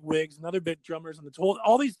 other big wigs and other big drummers on the tour.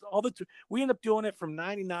 We ended up doing it from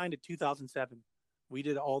 99 to 2007. We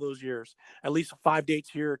did all those years, at least 5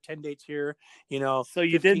 dates here, 10 dates here, you know. So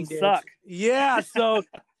you didn't suck. Yeah. So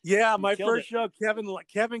yeah, my first it. show,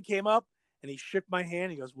 Kevin came up and he shook my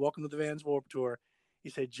hand. He goes, welcome to the Vans Warped Tour. He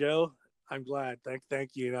said, Joe, I'm glad.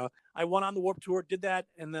 Thank you. You know, I went on the Warped Tour, did that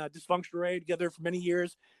and the Dysfunction Array together for many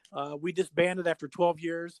years. We disbanded after 12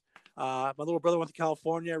 years. My little brother went to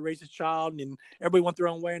California, raised his child, and everybody went their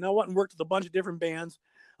own way. And I went and worked with a bunch of different bands,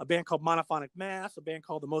 a band called Monophonic Mass, a band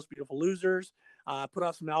called The Most Beautiful Losers. Put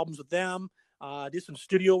out some albums with them, did some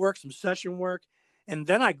studio work, some session work. And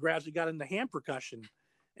then I gradually got into hand percussion.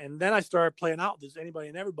 And then I started playing out with anybody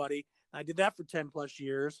and everybody. I did that for 10 plus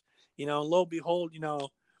years, you know, and lo and behold,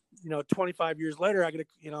 25 years later,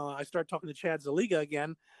 I started talking to Chad Zaliga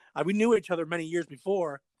again. We knew each other many years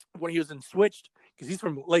before when he was in Switched, because he's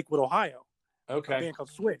from Lakewood, Ohio. Okay. A band called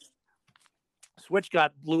Switch. Switch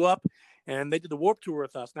blew up, and they did the Warped Tour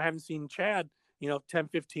with us. And I haven't seen Chad, 10,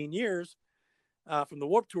 15 years from the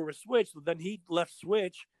Warped Tour with Switch. But then he left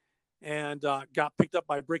Switch and got picked up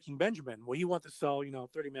by Breaking Benjamin. Well, he wanted to sell,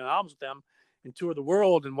 30-minute albums with them and tour the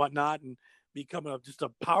world and whatnot, and become just a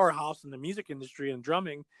powerhouse in the music industry and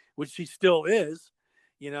drumming, which he still is,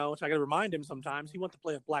 which I got to remind him sometimes. He went to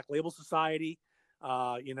play at Black Label Society,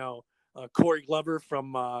 Corey Glover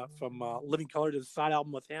from Living Color did a side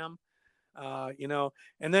album with him, and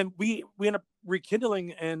then we end up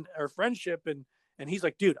rekindling and our friendship, and he's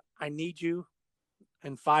like, dude, I need you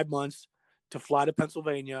in 5 months to fly to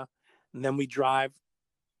Pennsylvania, and then we drive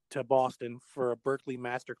to Boston for a Berklee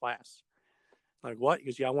masterclass. Like, what? He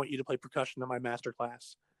goes, yeah, I want you to play percussion in my master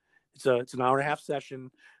class. It's an hour and a half session.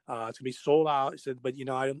 It's gonna be sold out. He said, but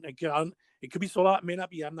it could be sold out. It may not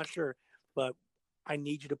be. I'm not sure, but I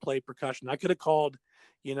need you to play percussion. I could have called,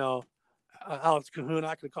 Alex Kahuna.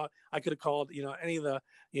 I could have called, any of the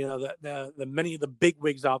many of the big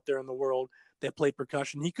wigs out there in the world that play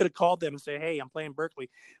percussion. He could have called them and say, hey, I'm playing Berklee,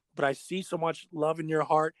 but I see so much love in your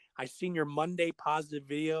heart. I seen your Monday positive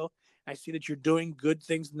video. I see that you're doing good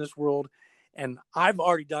things in this world. And I've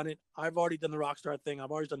already done it. I've already done the rock star thing.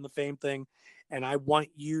 I've already done the fame thing. And I want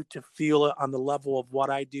you to feel it on the level of what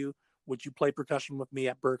I do. Would you play percussion with me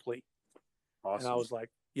at Berklee? Awesome. And I was like,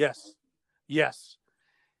 yes.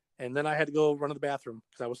 And then I had to go run to the bathroom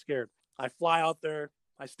because I was scared. I fly out there.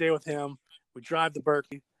 I stay with him. We drive to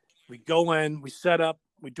Berklee. We go in. We set up.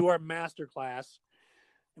 We do our master class.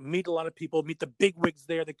 Meet a lot of people. Meet the big wigs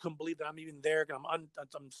there. They couldn't believe that I'm even there. I'm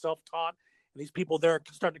self-taught. And these people there are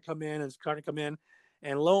starting to come in,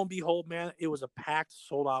 and lo and behold, man, it was a packed,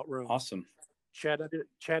 sold-out room. Awesome. Chad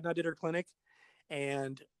and I did our clinic,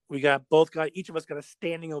 and each of us got a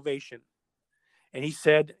standing ovation. And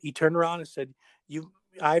he turned around and said,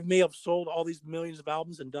 I may have sold all these millions of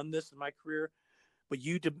albums and done this in my career, but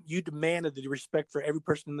you demanded the respect for every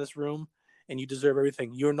person in this room, and you deserve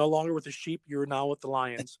everything. You're no longer with the sheep. You're now with the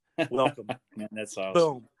lions. Welcome. Man, that's awesome.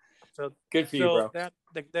 Boom. So good for you, bro.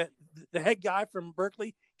 The head guy from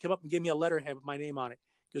Berklee came up and gave me a letterhead with my name on it.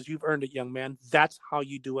 Because you've earned it, young man. That's how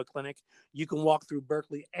you do a clinic. You can walk through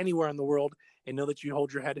Berklee anywhere in the world and know that you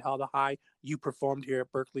hold your head held high. You performed here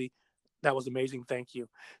at Berklee. That was amazing. Thank you.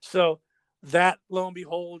 So that, lo and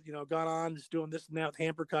behold, got on just doing this and that with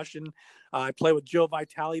hand percussion. I play with Joe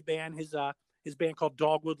Vitale band, his band called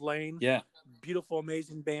Dogwood Lane. Yeah, beautiful,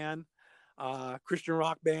 amazing band. Christian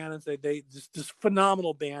rock band, and they just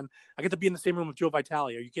phenomenal band. I get to be in the same room with Joe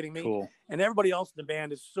Vitale. Are you kidding me? Cool. And everybody else in the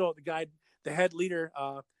band is the head leader,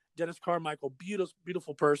 Dennis Carmichael,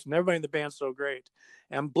 beautiful person. Everybody in the band's so great.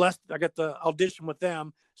 And I'm blessed. I got the audition with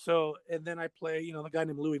them. So, and then I play, the guy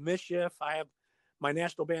named Louis Mischief. I have my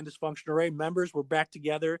national band Dysfunction Array members. We're back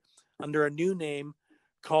together under a new name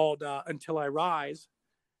called Until I Rise.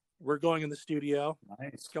 We're going in the studio.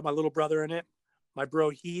 Nice. Got my little brother in it. My bro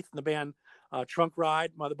Heath in the band Trunk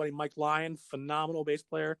Ride, my other buddy Mike Lyon, phenomenal bass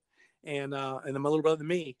player, and then my little brother and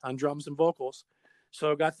me on drums and vocals.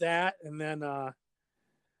 So I got that, and then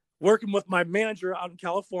working with my manager out in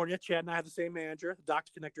California. Chad and I have the same manager, the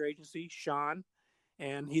Dr. Connector Agency, Sean,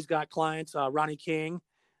 and he's got clients, Ronnie King,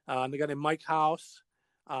 and they got named Mike House,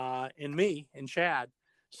 and me and Chad.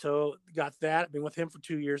 So got that. I've been with him for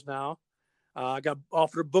 2 years now. I got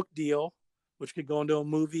offered a book deal, which could go into a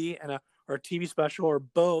movie or a TV special or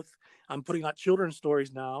both. I'm putting out children's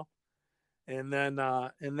stories now, and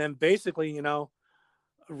then basically,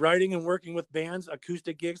 writing and working with bands,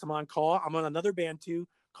 acoustic gigs. I'm on call. I'm on another band too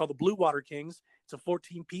called the Blue Water Kings. It's a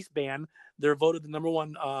 14-piece band. They're voted the number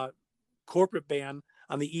one corporate band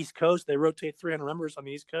on the East Coast. They rotate 300 members on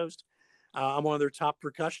the East Coast. I'm one of their top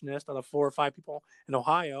percussionists out of 4 or 5 people in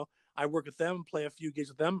Ohio. I work with them, play a few gigs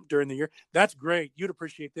with them during the year. That's great. You'd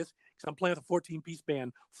appreciate this because I'm playing with a 14-piece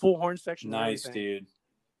band, full horn section. Nice, dude.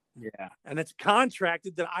 Yeah. And it's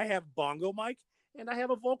contracted that I have bongo mic and I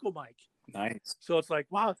have a vocal mic. Nice. So it's like,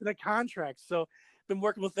 wow, it's in a contract. So been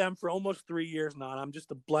working with them for almost 3 years now. And I'm just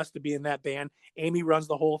blessed to be in that band. Amy runs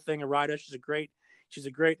the whole thing. Arida, she's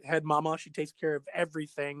a great head mama. She takes care of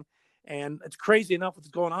everything. And it's crazy enough what's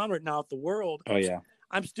going on right now with the world. Oh yeah.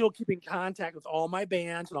 I'm still keeping contact with all my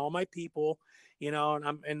bands and all my people, and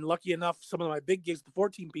I'm lucky enough, some of my big gigs, the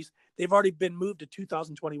 14-piece, they've already been moved to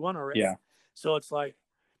 2021 already. Yeah. So it's like,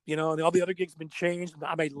 and all the other gigs have been changed.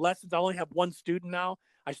 I made lessons. I only have one student now.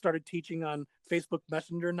 I started teaching on Facebook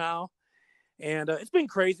Messenger now. And it's been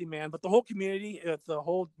crazy, man. But the whole community, the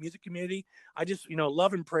whole music community, I just,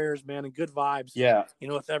 love and prayers, man, and good vibes. Yeah.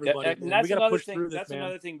 With everybody. And that's we got to push through this, that's man.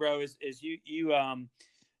 another thing, bro, is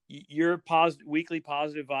your weekly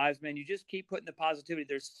positive vibes, man. You just keep putting the positivity.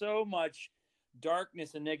 There's so much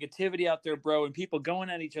darkness and negativity out there, bro, and people going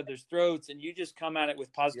at each other's throats, and you just come at it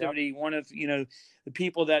with positivity. Yep. One of, the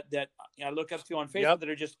people that I look up to on Facebook that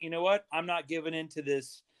are just, I'm not giving into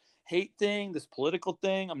this hate thing, this political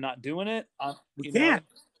thing. I'm not doing it. We can't.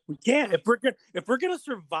 If we're gonna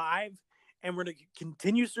survive and we're gonna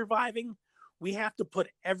continue surviving, we have to put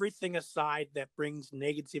everything aside that brings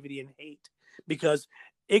negativity and hate, because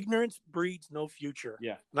ignorance breeds no future.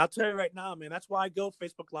 Yeah. And I'll tell you right now, man, that's why I go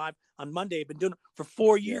Facebook Live on Monday. I've been doing it for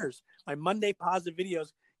 4 years. My Monday positive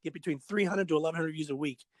videos get between 300 to 1,100 views a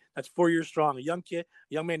week. That's 4 years strong. A young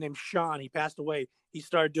man named Sean, he passed away. He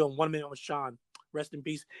started doing 1 minute with Sean. Rest in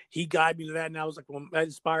peace. He guided me to that, and I was like, well, that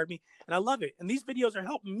inspired me, and I love it. And these videos are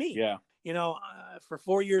helping me. Yeah. For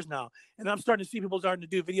 4 years now, and I'm starting to see people starting to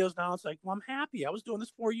do videos now. It's like, well, I'm happy. I was doing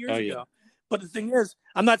this 4 years ago. But the thing is,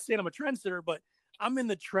 I'm not saying I'm a trendsetter, but I'm in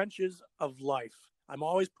the trenches of life. I'm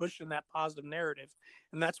always pushing that positive narrative,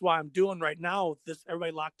 and that's why I'm doing right now with this.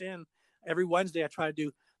 Everybody locked in. Every Wednesday, I try to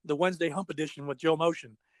do the Wednesday Hump Edition with Joe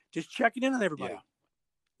Motion, just checking in on everybody,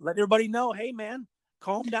 letting everybody know, hey, man,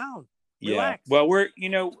 calm down. Relax. Well,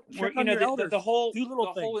 the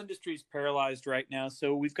whole industry's paralyzed right now.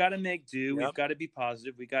 So we've got to make do. Yep. We've got to be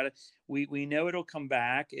positive. We know it'll come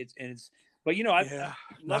back.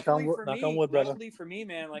 Luckily for me,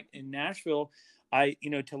 man, like in Nashville,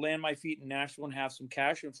 to land my feet in Nashville and have some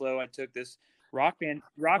cash flow, I took this rock band.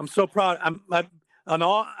 I'm so proud. I got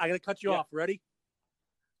to cut you off. Ready?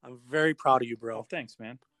 I'm very proud of you, bro. Oh, thanks,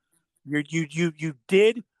 man. You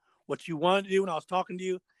did what you wanted to do when I was talking to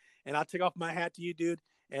you. And I'll take off my hat to you, dude.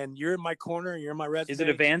 And you're in my corner. And you're in my resume. Is it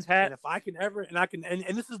a Vans hat? And if I can ever, and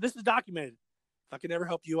this is documented. If I can ever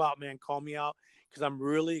help you out, man, call me out, because I'm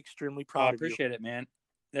really extremely proud of you. I appreciate it, man.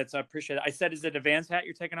 I appreciate it. I said, is it a Vans hat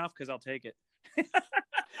you're taking off? Because I'll take it.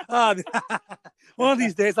 One of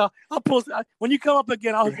these days, I'll post. When you come up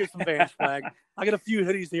again, I'll get some Vans flag. I got a few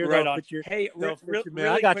hoodies here. Right on. Hey, really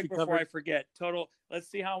I got quick you before I forget. Total. Let's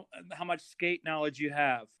see how much skate knowledge you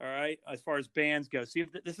have. All right, as far as bands go. See, if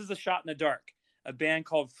this is a shot in the dark. A band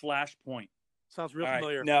called Flashpoint. Sounds real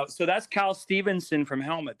familiar. Right. No, so that's Cal Stevenson from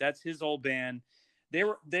Helmet. That's his old band. They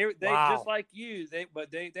wow. Just like you. They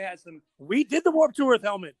had some. We did the Warped Tour with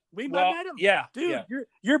Helmet. I met him. Yeah, dude. Yeah.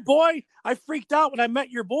 Your boy. I freaked out when I met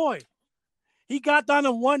your boy. He got down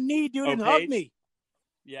on one knee, dude, and hugged me.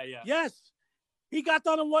 Yeah. Yes, he got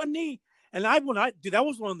down on one knee, and dude, that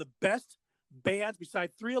was one of the best bands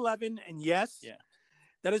besides 311 and Yes. Yeah.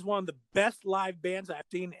 That is one of the best live bands I've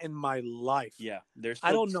seen in my life. Yeah, they're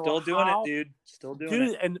still doing it, dude. Still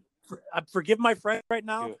doing it. And I forgive my friend right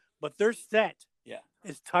now, but their set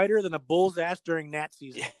is tighter than a bull's ass during Nat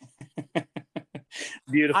season.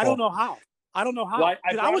 Beautiful. I don't know how. Well,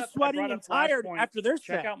 I was sweating and tired after their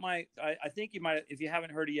set. Check out I think you might, if you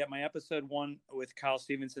haven't heard it yet, my episode 1 with Kyle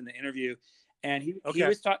Stevenson, the interview, and he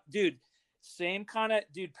was talking, dude, same kind of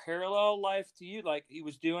parallel life to you. Like he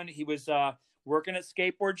was working at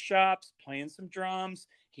skateboard shops, playing some drums.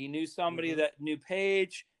 He knew somebody that knew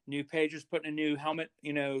Paige. New Page was putting a new helmet,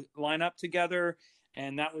 lineup together,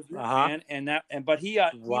 and that was it, Uh-huh. man. But he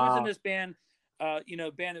was in Wow. this band, band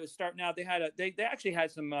that was starting out. They had they actually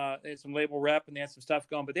had some label rep, and they had some stuff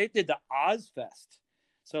going, but they did the Ozfest.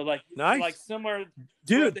 So Nice. like similar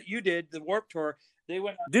Dude, that you did, the Warped Tour. They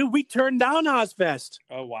went. Dude, we turned down Ozfest.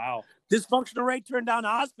 Oh wow. Dysfunctional Ray turned down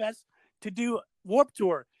Ozfest to do Warped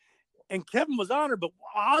Tour. And Kevin was honored, but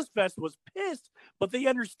Ozfest was pissed. But they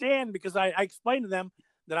understand because I explained to them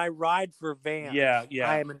that I ride for Vans. Yeah.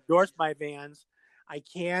 I am endorsed by Vans. I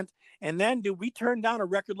can't. And then, dude, we turned down a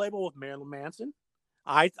record label with Marilyn Manson.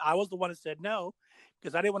 I was the one that said no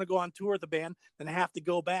because I didn't want to go on tour with the band, then have to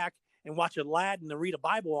go back and watch Aladdin and read a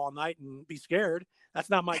Bible all night and be scared. That's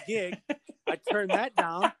not my gig. I turned that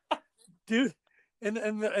down, dude. And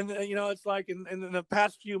it's like in the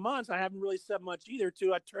past few months, I haven't really said much either.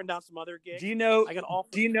 Too, I turned down some other gigs. Do you know? I got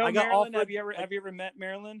offered. Do you know I got Marilyn? offered, Have you ever met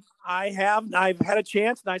Marilyn? I have. I've had a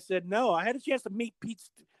chance, and I said no. I had a chance to meet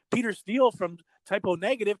Peter Steele from Typo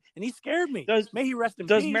Negative, and he scared me. May he rest in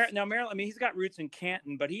peace. Now Marilyn? I mean, he's got roots in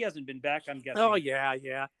Canton, but he hasn't been back. I'm guessing. Oh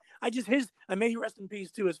yeah. I may he rest in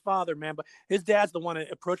peace to his father, man. But his dad's the one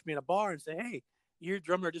that approached me in a bar and said, "Hey, you're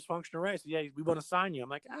drummer of Dysfunctional Ray. So, yeah, we want to sign you." I'm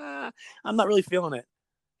like, I'm not really feeling it.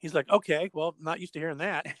 He's like, okay, well, not used to hearing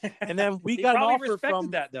that. And then we got an offer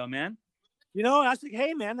from that though, man. I said,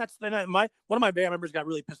 hey, man, that's one of my band members got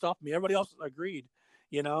really pissed off at me. Everybody else agreed.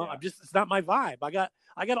 Yeah. It's not my vibe. I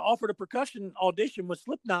got offered a percussion audition with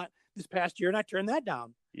Slipknot this past year, and I turned that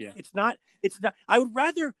down. Yeah, it's not. I would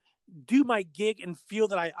rather do my gig and feel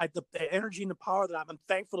that I the energy and the power that I'm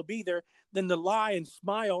thankful to be there than to lie and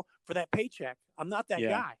smile for that paycheck. I'm not that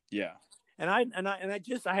guy. Yeah. And I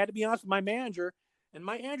had to be honest with my manager. And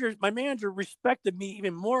my manager respected me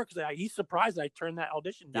even more because he's surprised I turned that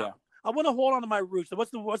audition down. Yeah. I want to hold on to my roots. So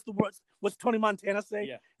what's Tony Montana say?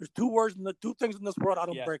 Yeah. There's two things in this world I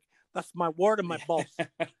don't break. That's my word and my balls.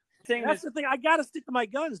 That's the thing. I got to stick to my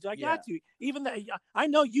guns, dude. I got to. Even that, I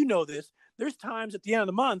know you know this. There's times at the end of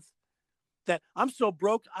the month that I'm so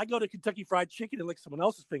broke, I go to Kentucky Fried Chicken and lick someone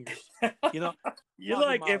else's fingers. You're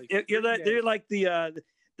like they're like the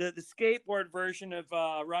skateboard version of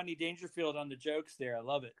Rodney Dangerfield on the jokes there. I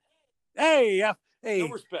love it. Hey. No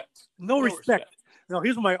respect. No respect. No,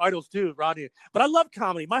 here's one of my idols too, Rodney. But I love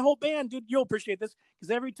comedy. My whole band, dude, you'll appreciate this because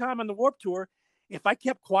every time on the Warped Tour, if I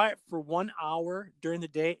kept quiet for 1 hour during the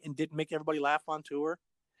day and didn't make everybody laugh on tour,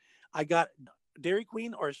 I got Dairy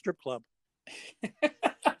Queen or a strip club.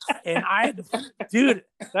 And dude,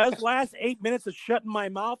 those last 8 minutes of shutting my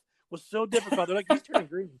mouth was so difficult. They're like, he's turning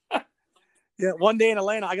green. Yeah, one day in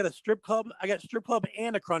Atlanta, I got a strip club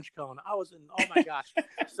and a crunch cone. I was in, oh my gosh.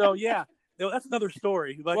 So yeah, that's another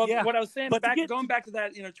story. But what I was saying, going back to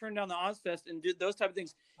that, turn down the Ozfest and do those type of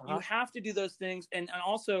things. You have to do those things, and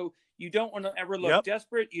also you don't want to ever look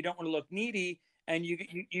desperate. You don't want to look needy, and you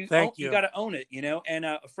got to own it, And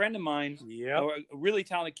a friend of mine, a really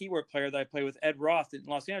talented keyboard player that I play with, Ed Roth in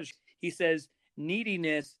Los Angeles, he says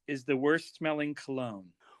neediness is the worst smelling cologne.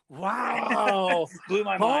 Wow. Blew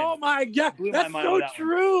my mind. Oh my God. That's so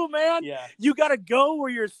true, man. Yeah. You got to go where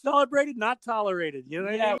you're celebrated, not tolerated. You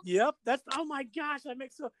know what I mean? Yep. That's, oh my gosh. That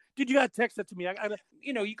makes dude, you got to text that to me.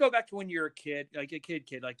 You go back to when you're a kid, like a kid,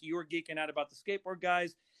 like you were geeking out about the skateboard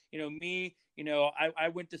guys. Me, I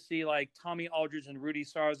went to see like Tommy Aldridge and Rudy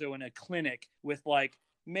Sarzo in a clinic with like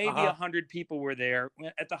maybe 100 people were there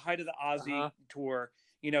at the height of the Ozzy tour.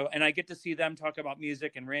 And I get to see them talk about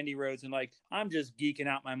music and Randy Rhoads, and like, I'm just geeking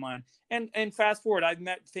out my mind. And fast forward, I've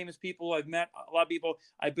met famous people. I've met a lot of people.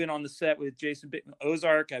 I've been on the set with Jason Bittman,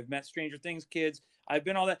 Ozark. I've met Stranger Things kids. I've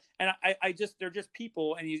been all that. And they're just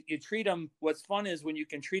people, and you treat them. What's fun is when you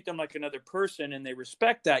can treat them like another person and they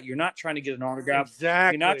respect that. You're not trying to get an autograph.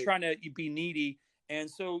 Exactly. You're not trying to be needy. And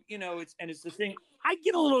so, it's the thing. I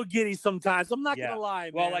get a little giddy sometimes. I'm not going to lie,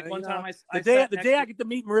 man. Well, like one time the day I get to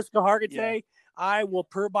meet Mariska Hargitay, I will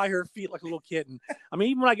purr by her feet like a little kitten. I mean,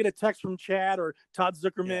 even when I get a text from Chad or Todd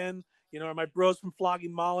Zuckerman, or my bros from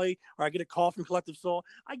Flogging Molly, or I get a call from Collective Soul,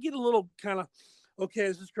 I get a little kind of, okay,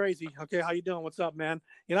 this is crazy. Okay, how you doing? What's up, man?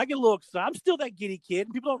 I get a little excited. I'm still that giddy kid.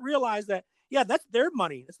 And people don't realize that, that's their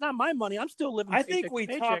money. It's not my money. I'm still living. I think we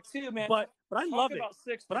talk too, man. But I love it. About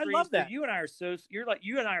 6 but degrees, I love that. You and I are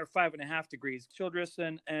you and I are 5.5 degrees. Childress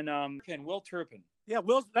and Will Turpin. Yeah,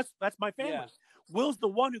 Will's that's my family. Yeah. Will's the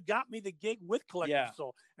one who got me the gig with Collective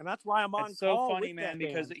Soul, and that's why I'm on. It's so call funny, with man, that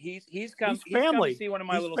because band. he's come to see one of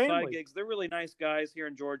my little side gigs. They're really nice guys here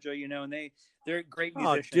in Georgia, and they're great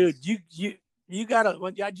musicians. Oh, dude, you gotta.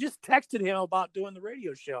 I just texted him about doing the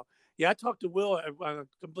radio show. Yeah, I talked to Will on a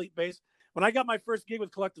complete base. When I got my first gig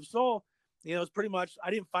with Collective Soul, it was pretty much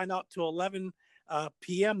I didn't find out till 11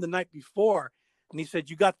 p.m. the night before. And he said,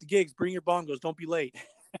 "You got the gigs. Bring your bongos. Don't be late."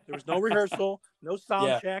 There was no rehearsal, no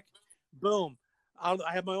sound check. Boom. I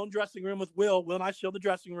have my own dressing room with Will. Will and I share the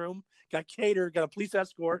dressing room. Got catered. Got a police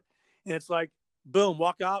escort. And it's like, boom,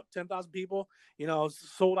 walk out, 10,000 people.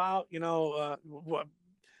 Sold out. One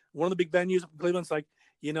of the big venues in Cleveland. It's like,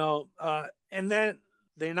 and then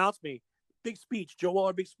they announced me. Big speech, Joe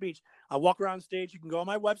Waller, big speech. I walk around stage. You can go on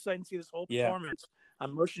my website and see this whole performance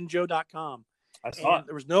on motionjoe.com. I saw it.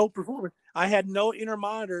 There was no performance. I had no inner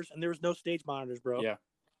monitors and there was no stage monitors, bro. Yeah.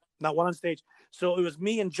 Not one on stage. So it was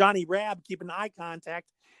me and Johnny Rabb keeping eye contact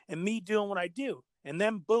and me doing what I do. And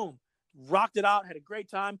then boom, rocked it out, had a great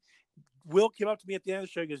time. Will came up to me at the end of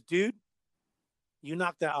the show. He goes, "Dude, you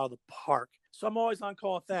knocked that out of the park." So I'm always on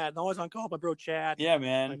call with that. And always on call with my bro Chad. Yeah,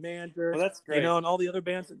 man. My manager. Well, that's great. And all the other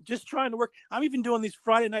bands. Just trying to work. I'm even doing these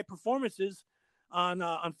Friday night performances on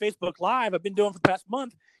Facebook Live. I've been doing for the past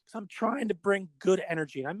month because I'm trying to bring good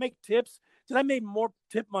energy. And I make tips. Did I made more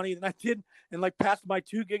tip money than I did in like past my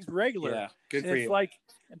 2 gigs regular? Yeah, good for it's you. Like,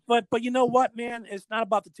 but you know what, man? It's not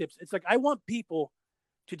about the tips. It's like I want people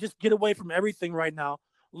to just get away from everything right now.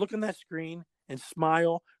 Look on that screen and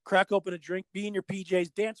smile, crack open a drink, be in your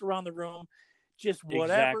PJs, dance around the room, just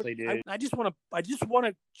whatever. Exactly, dude. I just want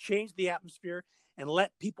to change the atmosphere and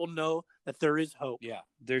let people know that there is hope. Yeah,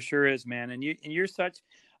 there sure is, man. And you're such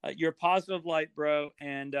you're a positive light, bro.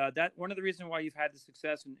 And that one of the reasons why you've had the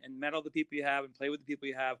success and met all the people you have and play with the people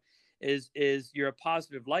you have is you're a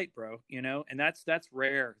positive light, bro. And that's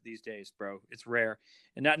rare these days, bro. It's rare,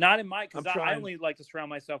 and not in my, because I only like to surround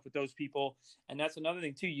myself with those people. And that's another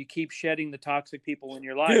thing too. You keep shedding the toxic people in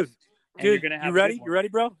your life. Dude, you're gonna have you ready? You ready,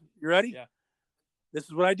 bro? You ready? Yeah. This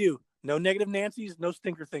is what I do. No negative Nancys, no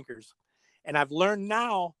stinker thinkers. And I've learned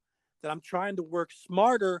now that I'm trying to work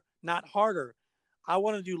smarter, not harder. I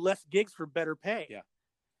want to do less gigs for better pay. Yeah.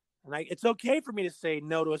 And it's okay for me to say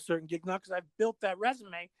no to a certain gig now because I've built that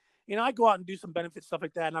resume. I go out and do some benefit stuff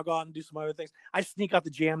like that, and I'll go out and do some other things. I sneak out the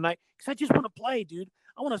jam night because I just want to play, dude.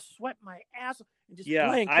 I want to sweat my ass and just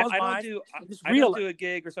play and close my eyes. I don't do a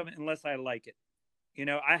gig or something unless I like it.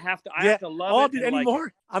 I have to love it. Dude,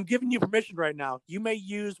 anymore. I'm giving you permission right now. You may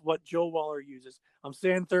use what Joe Waller uses. I'm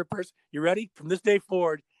saying third person. You ready? From this day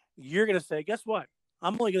forward, you're going to say, guess what?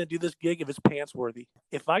 I'm only going to do this gig if it's pants worthy.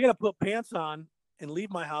 If I got to put pants on and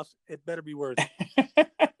leave my house, it better be worthy.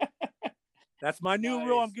 That's my new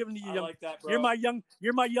rule I'm giving to you. I like that, bro. You're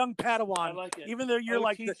my young Padawan. I like it. Even though you're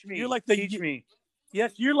teach me.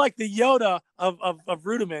 Yes, you're like the Yoda of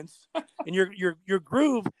rudiments and your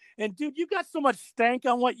groove. And dude, you got so much stank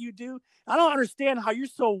on what you do. I don't understand how you're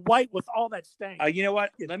so white with all that stank. You know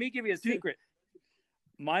what? Let me give you a secret.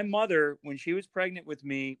 My mother, when she was pregnant with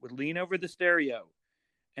me, would lean over the stereo.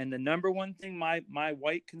 And the number one thing my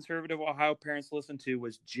white conservative Ohio parents listened to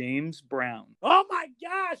was James Brown. Oh my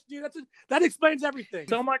gosh, dude, that explains everything.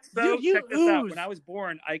 So much so, check this out. When I was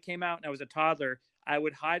born, I came out and I was a toddler. I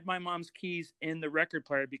would hide my mom's keys in the record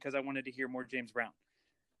player because I wanted to hear more James Brown.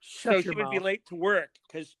 So she would be late to work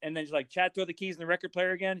and then she's like, "Chad, throw the keys in the record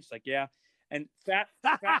player again." She's like, "Yeah." And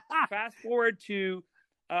fast forward to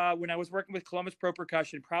when I was working with Columbus Pro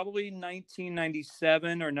Percussion, probably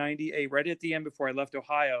 1997 or 98, right at the end before I left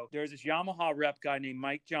Ohio, there was this Yamaha rep guy named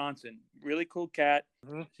Mike Johnson, really cool cat.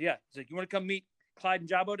 Mm-hmm. So yeah, he's like, "You want to come meet Clyde and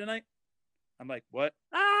Jabbo tonight?" I'm like, "What?"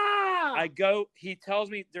 I go, he tells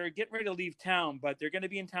me they're getting ready to leave town, but they're going to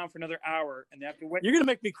be in town for another hour and they have to wait. You're going to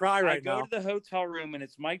make me cry right now. I go to the hotel room and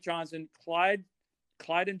it's Mike Johnson, Clyde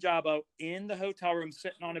and Jabbo in the hotel room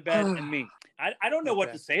sitting on a bed and me. I don't know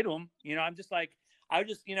what to say to him. I'm just like, I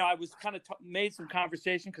was kind of made some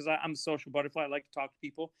conversation because I'm a social butterfly. I like to talk to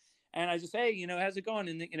people. And I just, "Hey, how's it going?"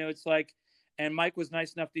 And, it's like, and Mike was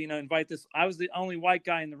nice enough to, invite this. I was the only white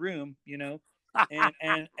guy in the room,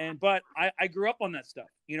 but I grew up on that stuff.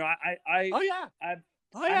 I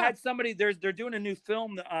had somebody, they're doing a new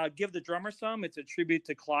film, Give the Drummer Some. It's a tribute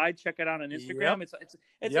to Clyde. Check it out on Instagram. Yep.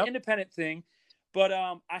 It's an independent thing. But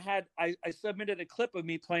I submitted a clip of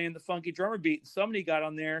me playing the funky drummer beat. And somebody got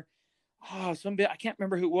on there. I can't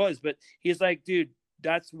remember who it was, but he's like, "Dude,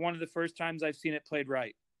 that's one of the first times I've seen it played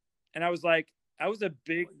right." And I was like, that was a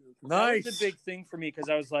big thing for me because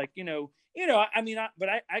I was like, but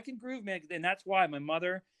I can groove, man. And that's why my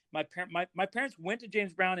parents went to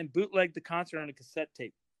James Brown and bootlegged the concert on a cassette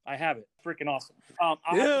tape. I have it. Freaking awesome. I'll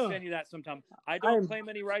have to send you that sometime. I don't claim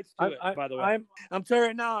any rights to it, by the way. I'm telling you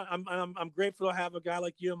right now, I'm grateful to have a guy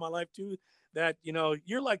like you in my life too. That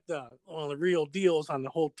you're like the real deals on the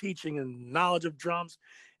whole teaching and knowledge of drums,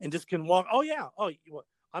 and just can walk. Oh yeah. Oh,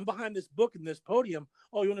 I'm behind this book and this podium.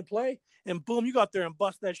 Oh, you want to play? And boom, you go out there and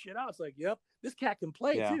bust that shit out. It's like, yep, this cat can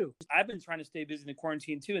play too. I've been trying to stay busy in the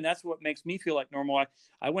quarantine too, and that's what makes me feel like normal.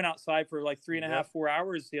 I went outside for like 3.5, 4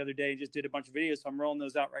 hours the other day and just did a bunch of videos. So I'm rolling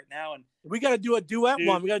those out right now. And we got to do a duet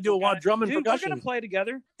one. We got to do a drum and percussion. We're gonna play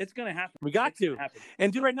together. It's gonna happen. We got to.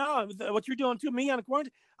 And dude, right now, what you're doing to me on the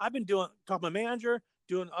quarantine, I've been talking to my manager,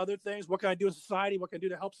 doing other things. What can I do in society? What can I do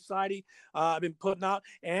to help society? I've been putting out,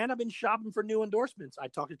 and I've been shopping for new endorsements. I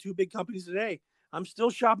talked to 2 big companies today. I'm still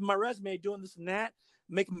shopping my resume, doing this and that,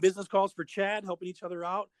 making business calls for Chad, helping each other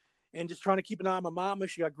out, and just trying to keep an eye on my mom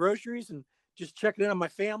if she got groceries, and just checking in on my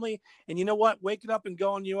family. And you know what? Waking up and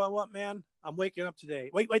going, you know what, man? I'm waking up today.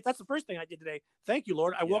 Wait, that's the first thing I did today. Thank you,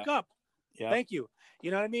 Lord. I woke up. Yeah. Thank you.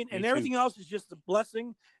 You know what I mean? And everything else is just a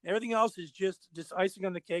blessing. Everything else is just icing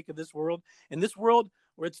on the cake of this world. In this world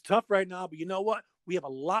where it's tough right now, but you know what? We have a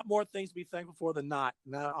lot more things to be thankful for than not.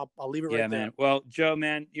 Now I'll leave it right there. Man. Well, Joe,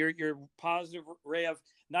 man, you're positive ray of,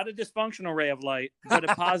 not a dysfunctional ray of light, but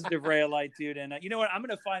a positive ray of light, dude. And you know what? I'm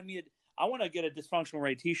going to find me I want to get a dysfunctional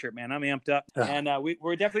ray t-shirt, man. I'm amped up. And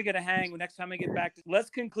we're definitely going to hang next time I get back. Let's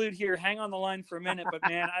conclude here. Hang on the line for a minute. But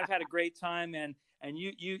man, I've had a great time. And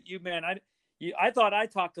you, man, I thought I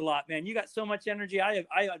talked a lot, man. You got so much energy. I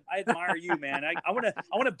admire you, man. I want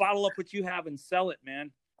to bottle up what you have and sell it,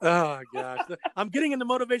 man. Oh gosh, I'm getting into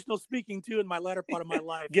motivational speaking too in my latter part of my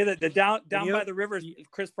life. Get it, the down by the river,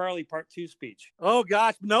 Chris Farley Part 2 speech. Oh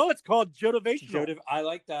gosh, no, it's called Jotivational. I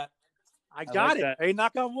like that. I got it. Hey,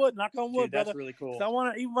 knock on wood, dude, brother. That's really cool. So I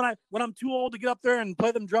want to, even when I'm too old to get up there and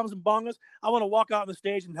play them drums and bongos, I want to walk out on the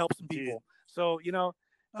stage and help some people. Dude. So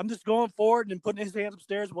I'm just going forward and putting his hands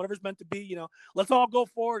upstairs, whatever's meant to be. Let's all go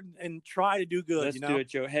forward and try to do good. Let's do it,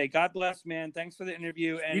 Joe. Hey, God bless, man. Thanks for the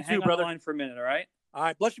interview, and you hang too, on the line for a minute. All right. All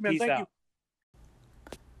right, bless you, man. Peace Thank out.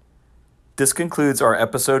 you. This concludes our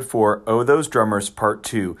episode 4, Oh Those Drummers, Part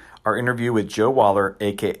 2, our interview with Joe Waller,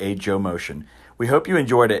 a.k.a. Joe Motion. We hope you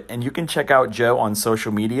enjoyed it, and you can check out Joe on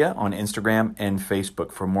social media, on Instagram and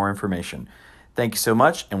Facebook for more information. Thank you so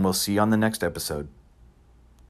much, and we'll see you on the next episode.